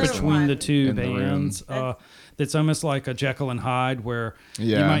difference person. between the two In the room. bands. That's almost like a Jekyll and Hyde, where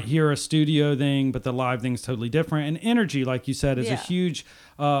you Yeah. might hear a studio thing, but the live thing's totally different. And energy, like you said, is a Yeah. huge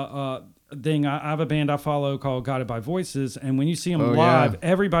thing. I have a band I follow called Guided by Voices, and when you see them Oh, live, yeah.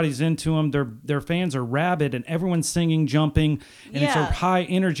 everybody's into them. Their fans are rabid, and everyone's singing, jumping, and it's a Yeah. high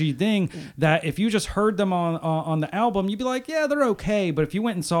energy thing that if you just heard them on the album, you'd be like, yeah, they're okay. But if you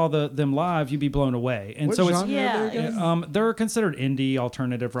went and saw them live, you'd be blown away. And What so genre it's Yeah, are they again? they're considered indie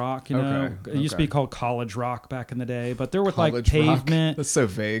alternative rock. You know, Okay, it used to be okay. called college rock back in the day, but they're with like College rock? Pavement. That's so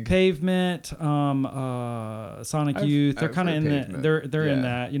vague. Pavement, Sonic Youth, they're I've kind of heard in Pavement. they're in Yeah.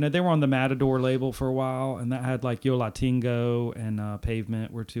 that. You know, they were on the Matador label for a while, and that had like Yo La Tingo and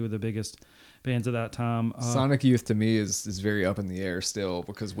Pavement were two of the biggest bands at that time. Sonic Youth to me is very up in the air still,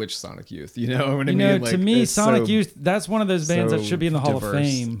 because which Sonic Youth? You know what I You mean? know, Like, to me, it's Sonic so- Youth, that's one of those bands that so should be in the Hall of diverse.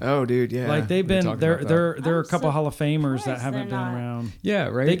 Fame. Oh, dude, yeah. Like they've We were been, talking there about that. are a I'm couple so Hall of Famers that surprised haven't been they're not. around. Yeah,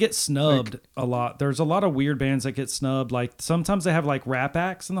 right. They get snubbed a lot. There's a lot of weird bands that get snubbed. Like sometimes they have like rap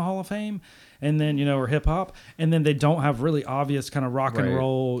acts in the Hall of Fame, and then or hip hop, and then they don't have really obvious kind of rock and Right.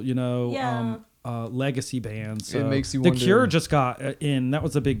 roll, Yeah. legacy bands. It So makes you The wonder- Cure just got in. That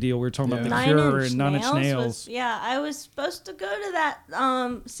was a big deal. We were talking about Yeah. The Nine Cure Inch and Nine Inch Nails Nails. I was supposed to go to that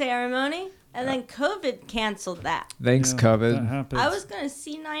ceremony, and then COVID canceled that. Thanks, Yeah, COVID. that happens. I was gonna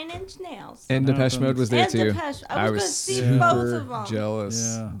see 9 Inch Nails. And Depeche Mode was there And too. Depeche. I was gonna see super both of 'em.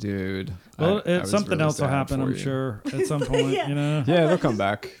 jealous, Yeah. dude. Well, I was something really else will sad happen, for I'm you. sure, at some point. Yeah. Yeah, they'll come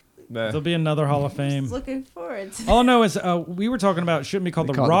back. There'll be another Hall of Fame. Looking forward to All I know is we were talking about it shouldn't be called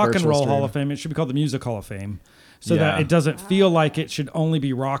They the call it the Rock and virtual Roll Hall stream. of Fame. It should be called the Music Hall of Fame, so Yeah. that it doesn't feel like it should only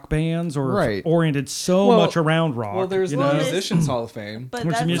be rock bands or Right. oriented so Well- much around rock. Well, there's you the know? Well, Musicians Hall of Fame. But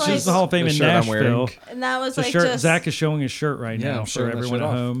Which that's Musicians like, Hall of Fame The in shirt I'm wearing. Nashville. and that was The like shirt. just. Zach is showing his shirt right Yeah, now I'm for showing that everyone shit at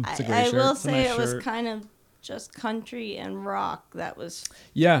off. home. It's a I, great I shirt. will It's a say nice it was shirt. kind of just country and rock that was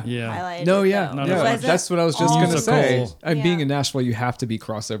Yeah. Yeah. highlighted. No, yeah, though. Not yeah. as much. That's what I was just all gonna say. musical. And being Yeah. in Nashville, you have to be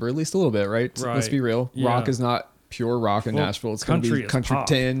crossover at least a little bit, right? Let's Right. be real. Yeah. Rock is not pure rock in Well, Nashville. It's going to country be is country pop.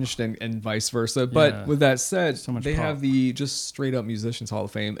 tinged and vice versa. But Yeah. with that said, So much they pop. have the just straight up Musicians Hall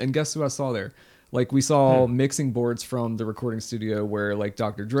of Fame. And guess who I saw there? Like we saw mixing boards from the recording studio where like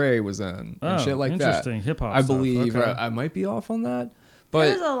Dr. Dre was in and Oh, shit like that. interesting. Hip-hop I stuff. believe Okay. I might be off on that. But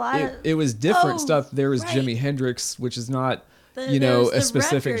There was a lot of- it was different Oh, stuff. There was right. Jimi Hendrix, which is not The- you there know, was a the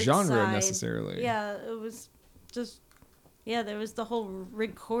specific record genre side. necessarily. Yeah, it was just. Yeah, there was the whole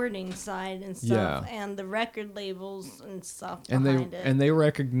recording side and Yeah. stuff, and the record labels and stuff And behind it. they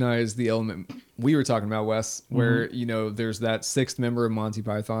recognize the element we were talking about, Wes, where you know there's that sixth member of Monty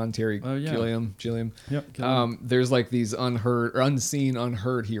Python, Terry Oh, yeah. Gilliam. Yep. There's like these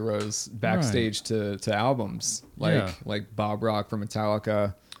unheard heroes backstage to albums, Yeah. like Bob Rock from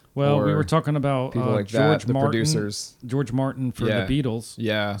Metallica. Well, we or were talking about people like George that, the Martin, producers. George Martin for Yeah. the Beatles.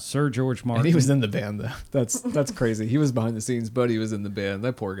 Yeah. Sir George Martin. And he was in the band though. That's crazy. He was behind the scenes, but he was in the band.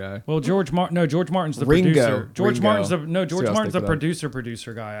 That poor guy. Well, George Martin's the Ringo. producer. George Ringo. Martin's See, I was Martin's the thinking of.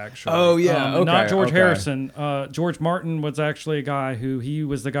 producer guy actually. Oh, yeah, okay, not George okay. Harrison. George Martin was actually a guy he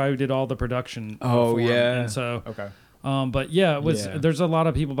was the guy who did all the production. Oh, for him. yeah. And so, Okay. but yeah, it was. Yeah. There's a lot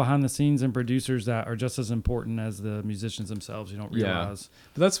of people behind the scenes and producers that are just as important as the musicians themselves. You don't realize.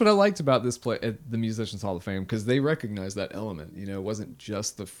 But that's what I liked about this play at the Musicians Hall of Fame, because they recognized that element. You know, it wasn't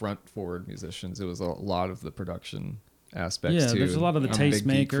just the front forward musicians; it was a lot of the production aspects Yeah, too. there's a lot of the I'm a big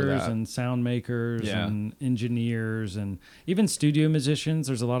geek for tastemakers that. and sound makers Yeah. and engineers and even studio musicians.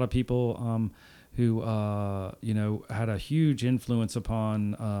 There's a lot of people who had a huge influence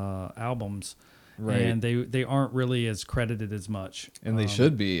upon albums, Right. and they aren't really as credited as much. And they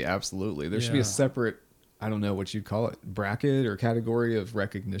should be, absolutely. There should be yeah. a separate, I don't know what you'd call it, bracket or category of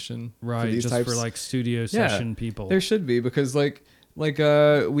recognition right, for these just types. for like studio session people. There should be, because like we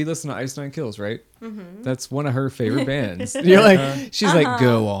listen to Ice Nine Kills, right? Mm-hmm. That's one of her favorite bands. You're like, she's like,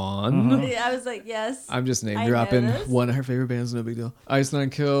 go on. I was like, yes. I'm just name I know dropping this. one of her favorite bands. No big deal. Ice Nine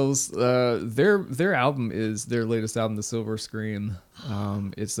Kills. Their album is their latest album, The Silver Scream.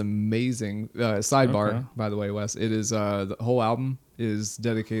 It's amazing. Sidebar, Okay. by the way, Wes. It is the whole album is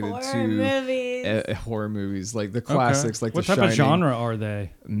dedicated Horror to movies. horror movies, like the Okay. classics, like what The type of Shining, genre are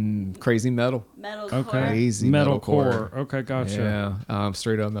they? crazy metal. Metalcore. Okay, Crazy metalcore. metalcore. Okay, gotcha. Yeah,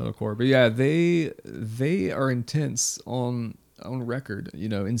 straight up metalcore. But yeah, they are intense on record, you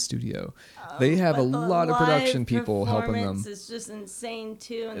know, in studio. They have a But the lot of production live people helping them. performance is just insane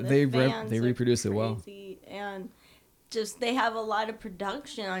too, and They the fans they are reproduce it well. crazy, and just they have a lot of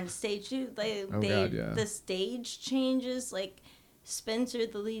production on stage too. God, yeah. The stage changes. Like Spencer,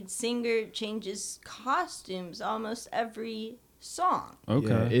 the lead singer, changes costumes almost every song. Okay.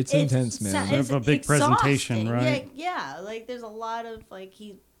 Yeah, it's intense, man. They have a big presentation, exhausting. right? Yeah, like there's a lot of like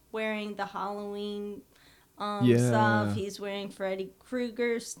he's wearing the Halloween Yeah. stuff. He's wearing Freddy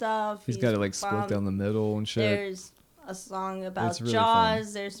Krueger stuff. He's got it like split down the middle and shit. There's a song about It's really Jaws.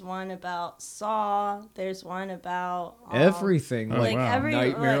 fun. There's one about Saw. There's one about Everything, Oh, like wow.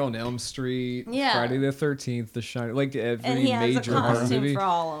 Nightmare like- on Elm Street, Yeah. Friday the 13th, The Shining, like every and he has a major horror costume movie. for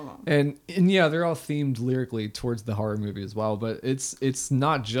all of them. And yeah, they're all themed lyrically towards the horror movie as well. But it's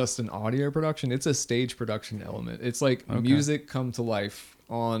not just an audio production; it's a stage production element. It's like music come to life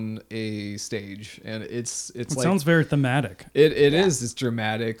on a stage, and it's It like sounds very thematic. it is. It's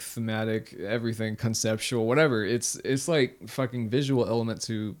dramatic, thematic, everything, conceptual, whatever. It's like fucking visual element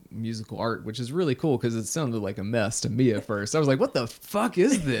to musical art, which is really cool because it sounded like a mess to me at first. I was like, "What the fuck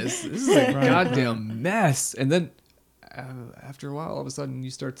is this? This is a goddamn mess." And then after a while, all of a sudden, you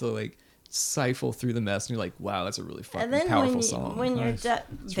start to like siphon through the mess, and you're like, "Wow, that's a really fucking And then powerful song." when you're Nice.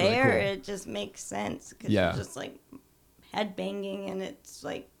 there, really cool. it just makes sense because Yeah. you're just like head banging and it's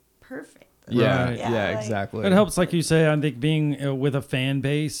like perfect. Yeah, Right. yeah, like- exactly. It helps, like you say. I think being with a fan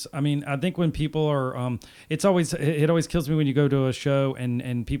base. I mean, I think when people are, it always kills me when you go to a show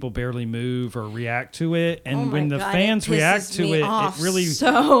and people barely move or react to it, and Oh my when the God, fans it react pisses to me it, off it really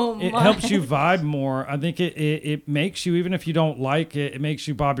so it much. helps you vibe more. I think it makes you, even if you don't like it, it makes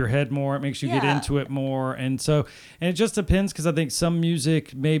you bob your head more. It makes you get Yeah. into it more, and it just depends because I think some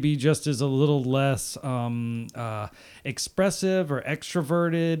music maybe just is a little less expressive or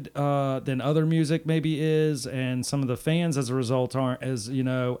extroverted than other music maybe is, and some of the fans as a result aren't as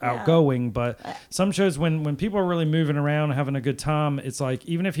outgoing. But some shows when people are really moving around having a good time, it's like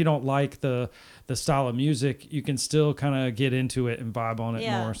even if you don't like the style of music, you can still kind of get into it and vibe on it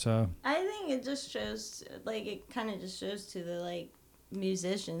Yeah. more. So I think it just shows, like, it kind of just shows to the, like,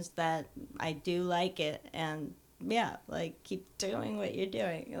 musicians that I do like it, and yeah, like, keep doing what you're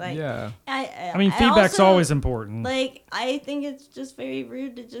doing. Like, Yeah. I mean, feedback's also, always important. Like, I think it's just very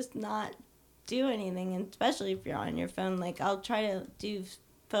rude to just not do anything, and especially if you're on your phone. Like, I'll try to do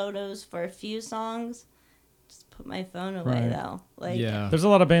photos for a few songs, just put my phone away, Right. though. Like, Yeah. There's a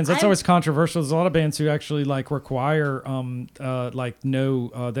lot of bands that's I'm- always controversial. There's a lot of bands who actually like require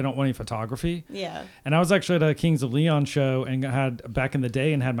they don't want any photography. yeah. And I was actually at a Kings of Leon show and had back in the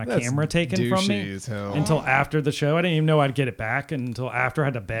day and had my That's camera taken from me douchey as hell. until after the show. I didn't even know I'd get it back until after I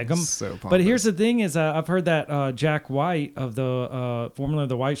had to beg them. So But here's pompous. the thing: is I've heard that Jack White of the formerly of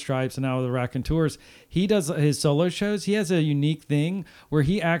the White Stripes and now of the Raconteurs, he does his solo shows. He has a unique thing where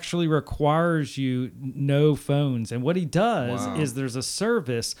he actually requires you no phones, and what he does Wow. is there's a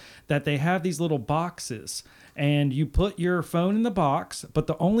service that they have these little boxes. And you put your phone in the box, but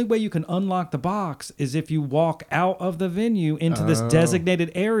the only way you can unlock the box is if you walk out of the venue into this Oh.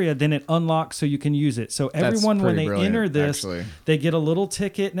 designated area, then it unlocks so you can use it. So everyone, when pretty they brilliant, enter this, actually. they get a little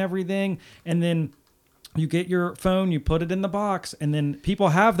ticket and everything, and then you get your phone, you put it in the box, and then people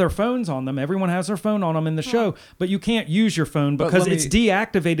have their phones on them. Everyone has their phone on them in the show, but you can't use your phone But because let it's me-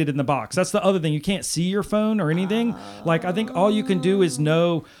 deactivated in the box. That's the other thing. You can't see your phone or anything. Like, I think all you can do is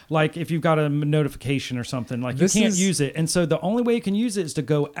know, like, if you've got a notification or something, like, This you can't is- use it. And so the only way you can use it is to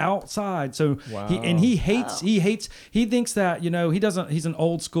go outside. So he hates, he thinks that, he's an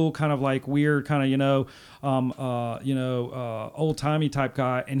old school kind of like weird kind of, old timey type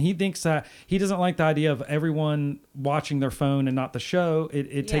guy. And he thinks that he doesn't like the idea of everyone watching their phone and not the show.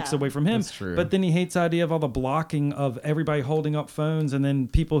 It takes Yeah. away from him. That's true. But then he hates the idea of all the blocking of everybody holding up phones, and then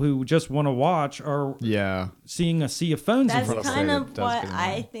people who just want to watch are Yeah. seeing a sea of phones in That's front of them. kind It of does what get I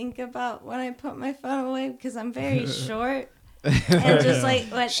annoying. think about when I put my phone away because I'm very short. And just like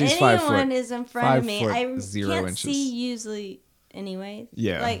when She's 5 anyone foot- is in front of 5 me, foot, I 0 can't inches. see usually anyway.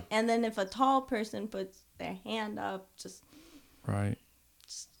 Yeah. Like, and then if a tall person puts their hand up, just Right.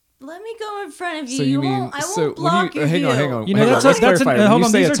 let me go in front of you. So you mean I won't so when block you your hang view. on, hang on. You know, hang that's on, a- let's that's an- clarify. hold When you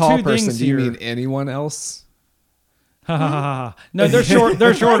on, say these a are tall two person, things do you here. mean anyone else? Ha ha ha ha. No, they're short.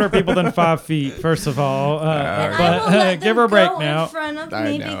 They're shorter people than 5 feet. First of all, And but I will let give them her a break go now. in front of I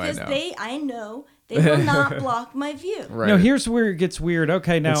me know, I because know. I know they will not block my view. Right. No, here's where it gets weird.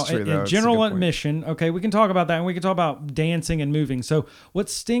 Okay, now That's true, in though. It's a general good point. admission, okay, we can talk about that, and we can talk about dancing and moving. So what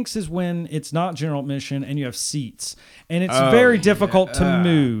stinks is when it's not general admission and you have seats, and it's very difficult to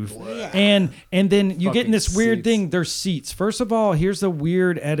move. And then you get in Fucking this weird seats. thing. There's seats. First of all, here's the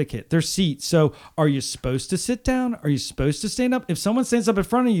weird etiquette. There's seats. So are you supposed to sit down? Are you supposed to stand up? If someone stands up in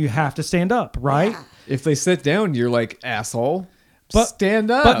front of you, you have to stand up, right? If they sit down, you're like, asshole. But stand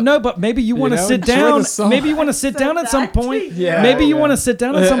up. But no, but maybe you want to know, sit enjoy down. the song. Maybe you want to sit down at some point. Yeah, Maybe you yeah. want to sit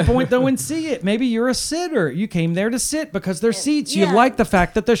down at some point though and see it. Maybe you're a sitter. You came there to sit because there's seats. You yeah. like the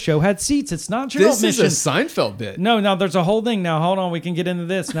fact that the show had seats. It's not general This is admission. a Seinfeld bit. No, now there's a whole thing. Now hold on, we can get into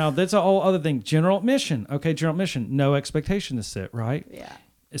this. Now that's a whole other thing. General admission. Okay, general admission. No expectation to sit, right? Yeah.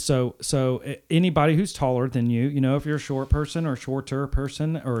 So anybody who's taller than you, if you're a short person or shorter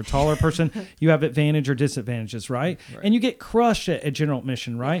person or a taller person, you have advantage or disadvantages, right? And you get crushed at general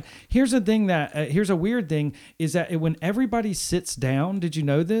admission, right? Here's the thing here's a weird thing is that when everybody sits down, did you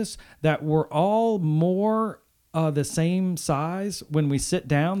know this? That we're all more the same size when we sit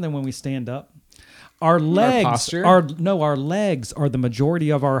down than when we stand up. our legs posture? our legs are the majority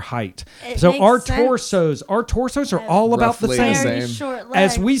of our height. It So makes our sense. torsos are all about the Roughly same. the Very same. short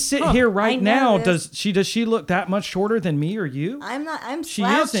As legs. we sit here right I now, know does she look that much shorter than me or you? I'm She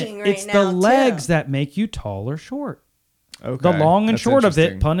slouching isn't. right It's now. the legs too. that make you tall or short. Okay. The long and That's short of it,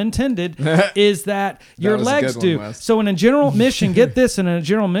 interesting. pun intended, is that your was a legs good one, do. Wes. So in a general mission, get this, in a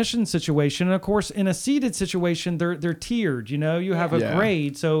general mission situation, and of course in a seated situation, they're tiered. You know, you have a Yeah.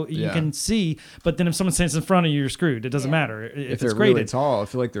 grade, so you Yeah. can see. But then if someone stands in front of you, you're screwed. It doesn't Yeah. matter if If it's they're really graded. tall, I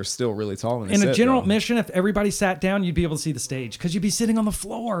feel like they're still really tall when they In sit, a general though. mission, if everybody sat down, you'd be able to see the stage because you'd be sitting on the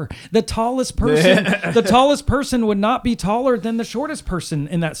floor. The tallest person would not be taller than the shortest person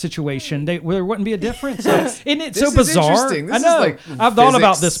in that situation. There wouldn't be a difference. So, isn't it This so is bizarre? interesting. This I is know. like I've thought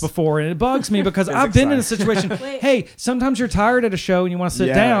about physics. this before, and it bugs me because I've been in a situation. Wait. Hey, sometimes you're tired at a show and you want to sit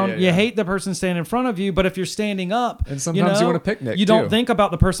Yeah, down. yeah, You yeah. hate the person standing in front of you, but if you're standing up, And sometimes you want a picnic, You don't too. think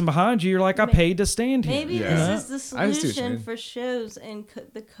about the person behind you. You're like, I paid to stand here. Maybe Yeah. this is the I see what you solution mean. for shows in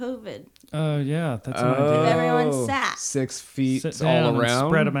the COVID. Oh yeah, that's an Oh, idea. everyone sat. 6 feet Sit down all and around.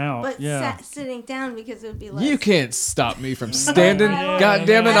 spread them out. But yeah. sitting down because it would be less. You can't stop me from standing. I God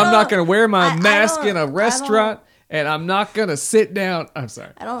damn it! don't- I'm not gonna wear my I mask in a don't- restaurant, and I'm not gonna sit down. I'm sorry.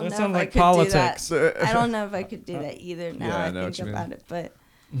 I don't That know sounds if I like could politics. do that. I don't know if I could do that either. Now Yeah, I I know what think you mean. about it, but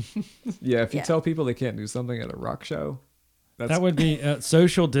Yeah, if you Yeah. tell people they can't do something at a rock show, that's That would be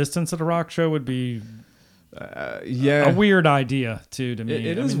social distance at a rock show would be yeah. a weird idea too to me.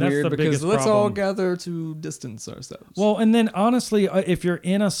 It I is mean, that's weird the because biggest let's all problem. gather to distance ourselves. Well, and then honestly, if you're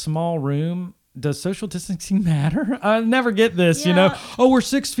in a small room, does social distancing matter? I never get this, you know. Yeah. Oh, we're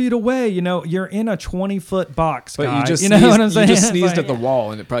 6 feet away. You know, you're in a 20-foot box, but guy. you just know sneezed, what I'm saying? You just It's sneezed like- at the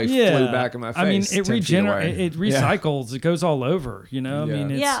wall, and it probably flew back in my face. I mean, 10 it feet away. it Yeah. recycles. It goes all over. You know, Yeah. I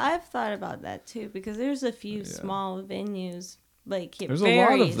mean, it's, yeah, I've thought about that too because there's a few small venues like There's a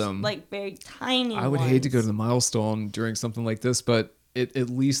lot of them. like very tiny. I would hate to go to ones. the milestone during something like this, but at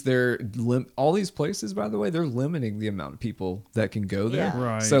least they're all these places, by the way, they're limiting the amount of people that can go there. Yeah.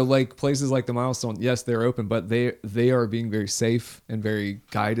 Right. So like places like the milestone, yes, they're open, but they are being very safe and very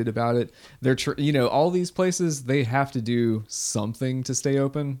guided about it. They're all these places, they have to do something to stay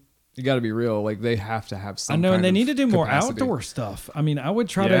open. You got to be real. Like they have to have some. I know, and kind they of need to do more capacity. outdoor stuff. I mean, I would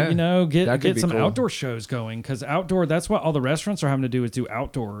try Yeah, to, get that could be some cool. outdoor shows going because outdoor. That's what all the restaurants are having to do is do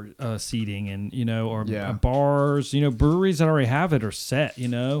outdoor seating and or Yeah. bars. Breweries that already have it are set.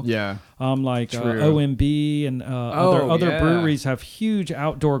 Yeah. Like True. OMB and other yeah. breweries have huge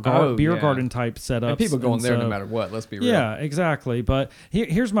outdoor beer yeah. garden type setups. And people go in there no so- matter what. Let's be real. Yeah, exactly. But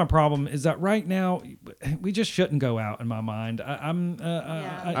here's my problem: is that right now we just shouldn't go out. In my mind, I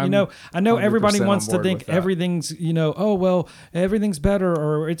know I'm everybody 100% wants on to board think with that. everything's oh well, everything's better,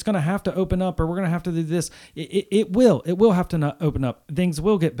 or it's gonna have to open up, or we're gonna have to do this. It will have to not open up. Things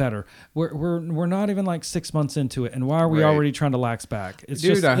will get better. We're not even like 6 months into it, and why are we Right. already trying to lax back? It's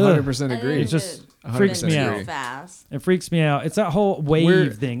Dude, just I ugh. 100% I agree. think It just it freaks me went out. too fast. It freaks me out. It's that whole wave We're-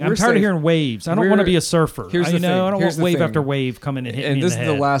 thing. we're I'm tired of safe. hearing waves. I don't want to We're- be a surfer. here's the thing. I don't Here's want the wave thing. after wave coming and hitting And me this in is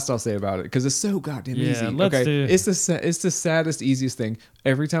the the head. last I'll say about it because it's so goddamn Yeah, easy. let's Okay, do- it's the saddest, easiest thing.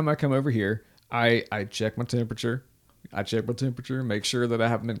 Every time I come over here, I check my temperature. Make sure that I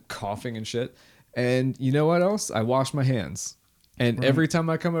haven't been coughing and shit. And you know what else? I wash my hands. And every time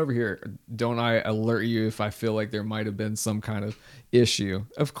I come over here, don't I alert you if I feel like there might have been some kind of issue?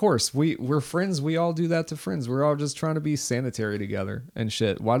 Of course, we're friends. We all do that to friends. We're all just trying to be sanitary together and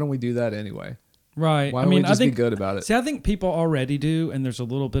shit. Why don't we do that anyway? Right. Why I don't mean, we just I think, be good about it? See, I think people already do, and there's a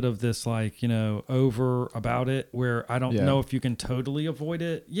little bit of this, like, over about it, where I don't Yeah. know if you can totally avoid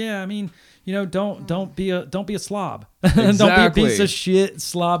it. Yeah, I mean, don't be a slob. Don't be a Exactly. piece of shit,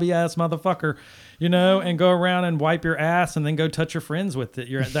 slobby ass motherfucker. And go around and wipe your ass and then go touch your friends with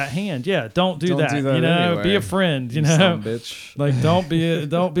it. That hand. Yeah, don't do that. anyway. Be a friend. You son of a bitch. Like don't be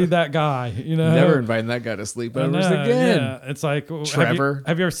that guy. Never inviting that guy to I sleepovers know, again. Yeah. It's like Trevor.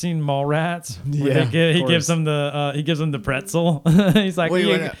 Have you ever seen Mallrats? Where Yeah, he of gives course. them the pretzel. He's like, Wait,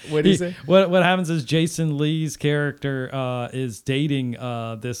 "Yeah." what did he say? What happens is Jason Lee's character is dating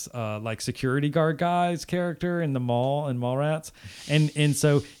this like security guard guy's character in the mall in Mallrats, and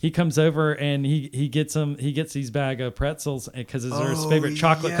so he comes over and he gets these bag of pretzels because they're his favorite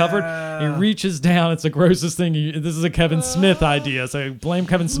chocolate covered. He reaches down. It's the grossest thing. This is a Kevin Smith idea, so blame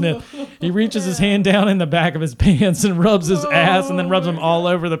Kevin Smith. He reaches his hand down in the back of his pants and rubs his ass and then rubs them all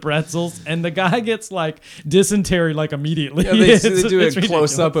over the pretzels, and the guy gets like dysentery like immediately. Yeah, they It's- do a it's close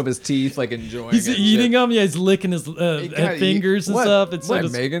ridiculous. up of his teeth, like enjoying He's it. and eating shit. them. Yeah, he's licking his You gotta fingers eat- and what- stuff. It's what,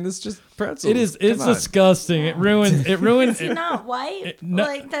 just, Megan? It's just pretzels. It is. Come It's on. disgusting. It ruins. It ruins. Is he not white? no-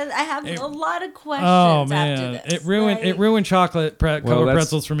 like that, I have a lot of questions. Oh after man, this. it ruined. Like, it ruined chocolate colored that's-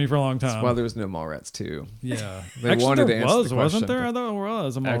 pretzels for me for a long time. That's why there was no Mallrats too. Yeah, They actually, wanted there to answer was, the wasn't question, there? I but- thought there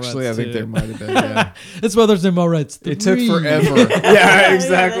was a Mallrats Actually, I think too. there might have been. Yeah. That's why there's no Mallrats. It took 3. forever. Yeah,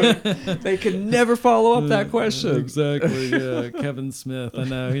 exactly. They could never follow up that question. Exactly. Yeah, Kevin Smith. I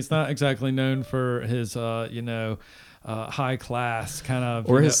know he's not exactly known for his, high class kind of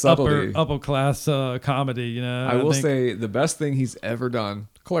Or his subtlety. upper class comedy. You know, I will think- say the best thing he's ever done.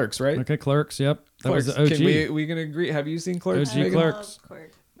 Clerks, right? Okay, Clerks. Yep, that Clerks. was the OG. Can we can agree? Have you seen Clerks? OG Megan? Clerks.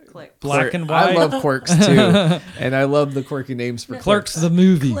 Clerks. Black and I white. love Clerks too, and I love the quirky names for Clerks the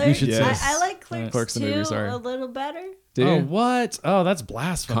movie. You Clerks, should Yes. say. I like Clerks, Clerks the 2 movie, sorry. a little better. Do Oh you? what? Oh, that's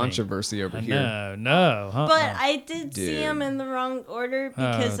blasphemy. Controversy over here. No. But I did see Dude. him in the wrong order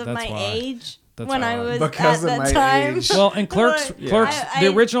because of that's my why. age That's when I why. was Because at of that my time. age. Well, and Clerks, Like, Clerks, I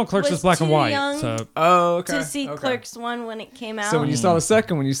the original Clerks was was black and too white. young So Oh, okay. to see okay. Clerks 1 when it came out. So when you saw the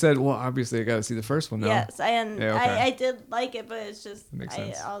second one, you said, "Well, obviously, I got to see the first one now." Yes, Yeah, okay. I did like it, but it's just Makes I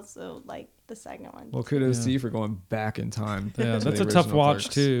sense. also like the second one. Well, kudos Yeah. to you for going back in time. yeah, to that's the a tough original watch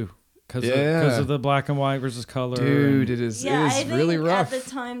Clerks. too, because Yeah. of the black and white versus color. Dude, and- it is. Yeah, it I is think really rough. at the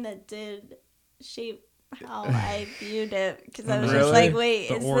time that did shape how I viewed it because I was Really? just like, wait,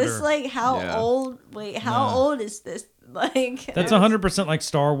 The is order. this like how Yeah. old? Wait, how No. old is this? Like That's 100% like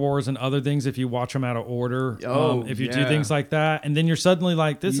Star Wars and other things. If you watch them out of order, Oh, if you do yeah. things like that, and then you're suddenly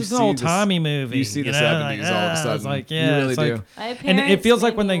like, "This You is an see old this- timey movie." you see the know? 70s all of a It's sudden. like, You yeah, really it's like, do. my and it parents feels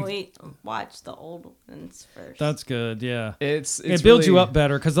like made when me they- watch the old ones first. that's good. Yeah, It's it builds you really- up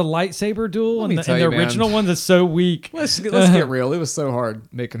better because the lightsaber duel Let and me the, tell and you, the man. original ones is so weak. Let's get real. It was so hard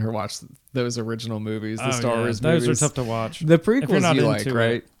making her watch those original movies, the Oh, Star yeah, Wars those movies. are tough to watch. The If you're prequels not you like, into it.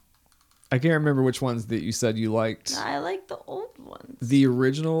 right? I can't remember which ones that you said you liked. I like the old ones. The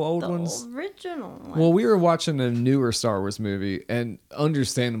original old the ones. original ones. Well, we were watching a newer Star Wars movie, and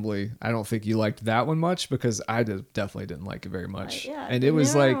understandably, I don't think you liked that one much because I definitely didn't like it very much. Yeah, and the it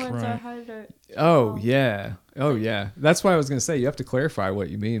was newer like, ones are Right. harder. oh yeah, oh yeah. That's why I was gonna say you have to clarify what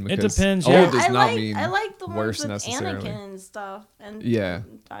you mean. It Because depends, Old yeah. does I not like mean I like the ones worse with necessarily. Anakin and stuff, and Yeah.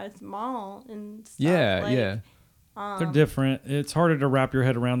 Darth Maul and stuff. Yeah, like, yeah. They're different. It's harder to wrap your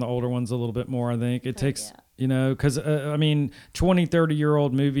head around the older ones a little bit more, I think. It takes, yeah. because, 20,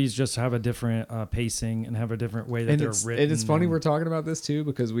 30-year-old movies just have a different pacing and have a different way that And they're it's, written. and it's funny and- we're talking about this too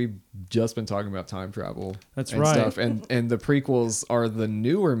because we've just been talking about time travel. That's and right. Stuff. And the prequels are the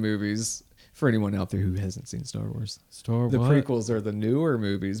newer movies for anyone out there who hasn't seen Star Wars. Star The what? prequels are the newer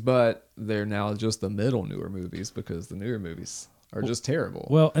movies, but they're now just the middle newer movies because the newer movies are just terrible.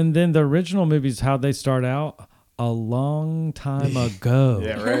 Well, and then the original movies, how they start out a long time ago.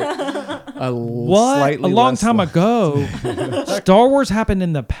 yeah, right. A What? A slightly long less time than- ago. Star Wars happened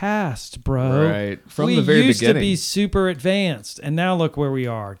in the past, bro. Right. From we the very used beginning. to be super advanced, and now look where we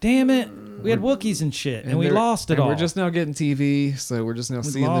are. Damn it. We had Wookiees and shit, and we they're- lost it and all. We're just now getting TV, so we're just now We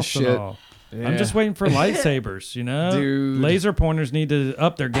seeing the lost it shit. all. Yeah. I'm just waiting for lightsabers, Dude. Laser pointers need to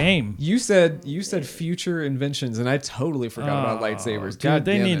up their game. You said future inventions, and I totally forgot about lightsabers. Dude, God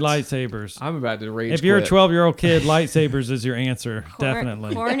they damn need it. lightsabers. I'm about to rage. If you're a quit. 12-year-old kid, lightsabers is your answer.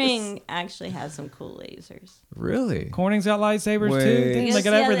 Definitely. Corning actually has some cool lasers. Really? Corning's got lightsabers too. Wait. Damn, Yes, they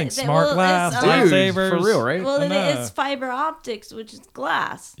got yeah, everything. they- Smart well, glass, it's, Dude, lightsabers. for real, right? Well, I know. it's fiber optics, which is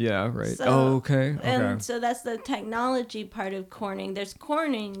glass. Yeah, right. So- oh, okay. Okay. And so that's the technology part of Corning. There's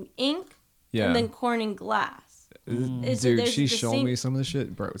Corning ink yeah. and then Corning glass. It's- Dude, there's she's showing distinct- me some of the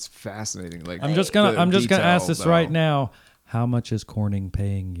shit, bro. It's fascinating. Like I'm just the gonna ask detail, this though. right now. How much is Corning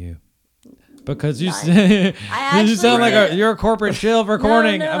paying you? Because you None. you sound like actually- you're a corporate shill for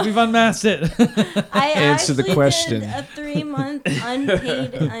Corning. no. We've unmasked it. I Answer the actually question. did a 3-month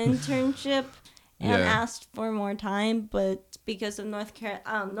unpaid internship and Yeah. asked for more time, but because of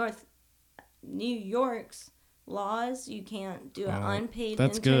New York's laws, you can't do an unpaid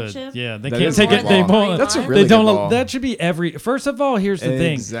That's internship. good. Yeah, they That can't is take good it. They law. won't. That's a They really they don't. good law. That should be every. First of all, here's the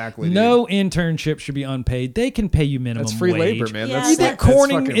thing. Exactly, dude. No internship should be unpaid. They can pay you minimum. That's free wage. labor, man. Yeah, That's You that's- think that's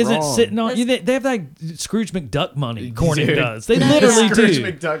Corning fucking isn't wrong. sitting on? You That's- think they have like Scrooge McDuck money? Corning Dude. does. They Yeah. literally Scrooge do.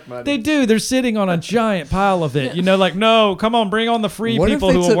 McDuck money. They do. They're sitting on a giant pile of it. You know, like no, come on, bring on the free What people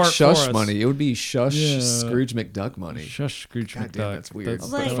if who they will took work shush for us. money? It would be shush Yeah. Scrooge McDuck money. Shush Scrooge God McDuck. damn, that's weird.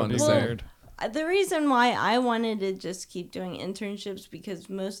 That's, Like, that would be well, weird. The reason why I wanted to just keep doing internships because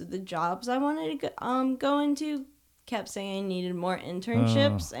most of the jobs I wanted to go into kept saying I needed more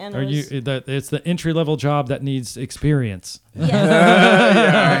internships, and Are it was, you? That it's the entry level job that needs experience. yes.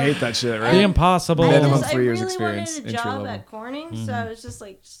 Yeah, I hate that shit, The right? impossible. Minimum I 3 years really experience, wanted a entry job level. at Corning, so I was just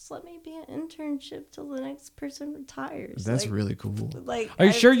like, just let me be an internship till the next person retires. That's like, really cool. like. Are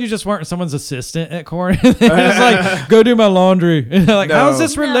you I- sure you just weren't someone's assistant at Corning? It's like, go do my laundry. Like, No. how's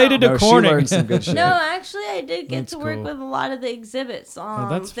this related No, to she Corning? learned some good shit. No, actually, I did get That's to work cool. with a lot of the exhibits.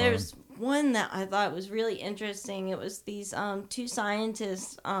 that's There's one that I thought was really interesting. It was these two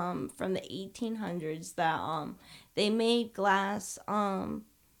scientists from the 1800s that they made glass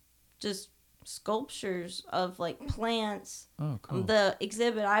just sculptures of like plants. Oh, cool. The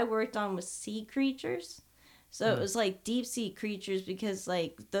exhibit I worked on was sea creatures. So it was like deep sea creatures because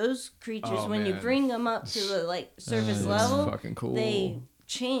like those creatures, Oh, when you man. bring them up to the like surface That's level, fucking cool. they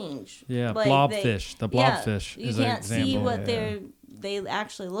change. Yeah, Like, blobfish. The yeah, blobfish you is an can't see example. what they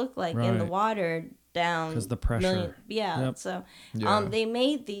actually look like in the Right. water down 'Cause the pressure. Yeah, Yep. so Yeah. they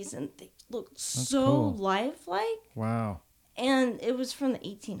made these and they looked so cool. lifelike. Wow. And it was from the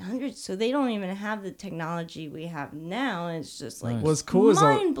 1800s, so they don't even have the technology we have now. And it's just like Nice. What's cool is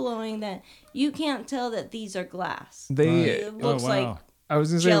mind blowing that you can't tell that these are glass. They It looks wow. like I was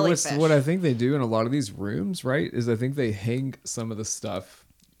gonna say Jellyfish. what I think they do in a lot of these rooms, right? Is I think they hang some of the stuff,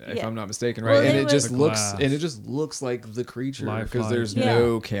 if Yeah. I'm not mistaken, Well, right? And they it would- just The looks glass. like the creature because Lifelike. there's Yeah.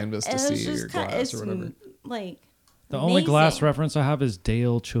 no canvas to and it's see or just kind glass it's or whatever. like The only glass amazing. reference I have is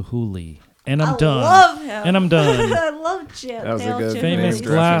Dale Chihuly. And I'm I done. love him. And I'm done. I love Chip. That was a Dale good Chihuly. Famous Famous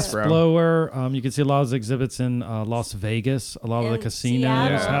glass reference, bro. blower. You can see a lot of his exhibits in Las Vegas. A lot of the And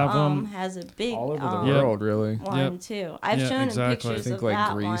casinos Seattle, have them. has a big All over the Yep. world, really. one Yep. too. I've Yeah, shown exactly. him I pictures think of like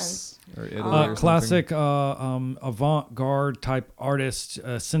that Greece or Italy or something. Classic avant-garde type artist,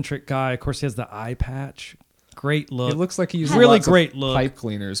 eccentric guy. Of course, he has the eye patch. Great look. It looks like he's Really lots of great look. pipe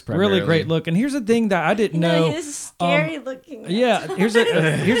cleaners. really Primarily. great look. And here's the thing that I didn't one. know. No, he's scary looking. Yeah, here's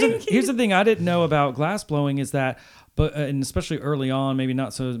the thing I didn't know about glass blowing is that, but and especially early on, maybe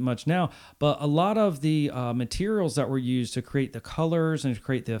not so much now, but a lot of the materials that were used to create the colors and to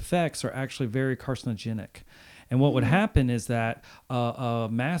create the effects are actually very carcinogenic. And what would happen is that a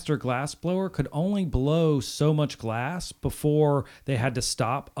master glass blower could only blow so much glass before they had to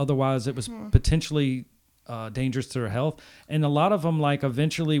stop. Otherwise, it was potentially dangerous to their health. And a lot of them, like,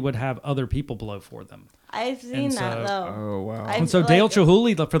 eventually would have other people blow for them. I've seen And that so- though. Oh wow. I've- And so like- Dale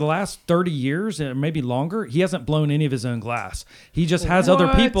Chihuly, for the last 30 years, and maybe longer, he hasn't blown any of his own glass. He just has other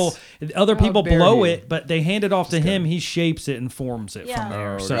What? people How blow dare he. it, but they hand it off to him. He shapes it and forms it Yeah. from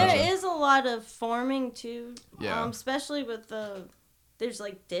there. Oh, So gotcha. There is a lot of forming too. Yeah. Especially with there's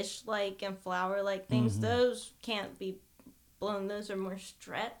like dish-like and flower-like things. Mm-hmm. Those can't be blown. Those are more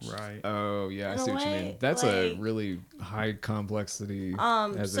stretched. right. Oh yeah, I In a see what you way, mean. That's a like- really high complexity.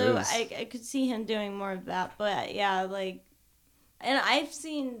 as So it is. I could see him doing more of that, but yeah, like, and I've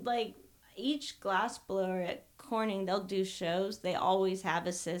seen like each glass blower at Corning, they'll do shows. They always have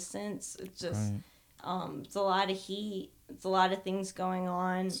assistants. It's just, Right. it's a lot of heat. It's a lot of things going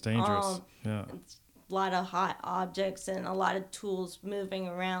on. It's dangerous. Yeah. It's a lot of hot objects and a lot of tools moving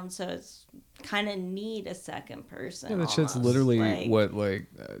around, so it's kind of need a second person. Yeah, that shit's almost. literally Like,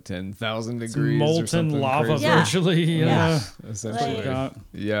 10,000 It's degrees or molten something lava crazy. Yeah. virtually. You Yeah. know? Essentially. Like- Got-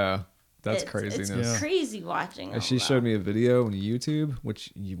 Yeah, that's it's craziness. Yeah. crazy watching. And she showed me a video on YouTube,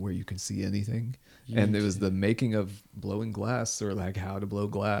 where you can see anything, and it was the making of blowing glass, or like how to blow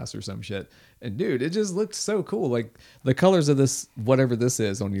glass or some shit. And dude, it just looked so cool. Like the colors of this, whatever this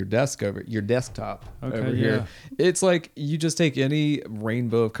is on your desktop Okay, over yeah. here. It's like you just take any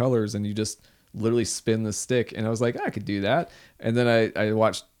rainbow of colors and you just literally spin the stick. And I was like, I could do that. And then I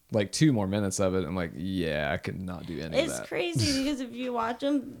watched like 2 more minutes of it. I'm like, yeah, I could not do any of It's that. crazy because if you watch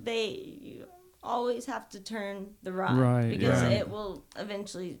them, you always have to turn the rod, Right, Because yeah. it will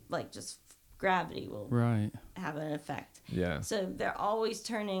eventually, like, just gravity will Right. have an effect. Yeah. So they're always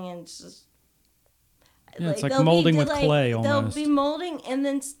turning, and it's just. Yeah, it's like they'll be molding with like, clay almost. They'll be molding and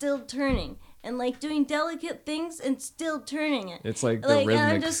then still turning, and like doing delicate things and still turning it. It's like the Like, and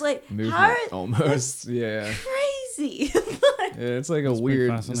rhythmic I'm just like, movement how are- almost. Yeah. Crazy. Yeah, it's like a pretty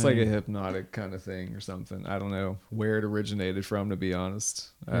weird, it's like a fascinating. hypnotic kind of thing or something. I don't know where it originated from, to be honest.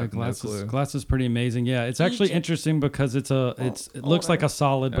 I Yeah, have no clue. glass is pretty amazing. Yeah, it's actually Egypt. interesting because it looks like older. a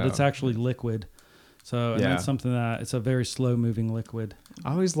solid, but it's Oh. actually liquid. So and Yeah. that's something that it's a very slow moving liquid.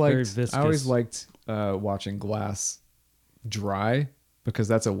 I always very liked watching glass dry, because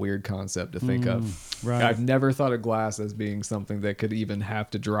that's a weird concept to think of. Right. I've never thought of glass as being something that could even have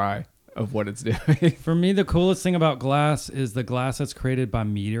to dry of what it's doing. For me, the coolest thing about glass is the glass that's created by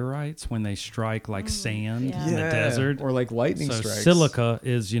meteorites when they strike like sand yeah. in the desert. Or like lightning So strikes. silica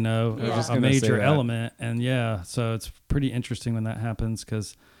is, I was just a gonna say major that. element. And yeah, so it's pretty interesting when that happens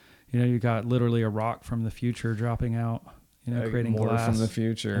because, you got literally a rock from the future dropping out, creating more glass. from the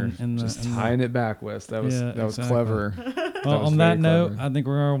future. Just tying it back, Wes. That was Yeah, that was exactly. clever. Well, was on very that note, clever. I think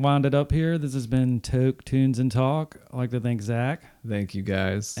we're going to wind it up here. This has been Toke, Tunes, and Talk. I'd like to thank Zach Thank you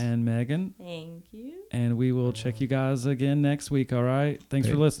guys. and Megan. Thank you. And we will check you guys again next week, all right? Thanks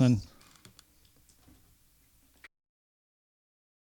for Thanks. listening.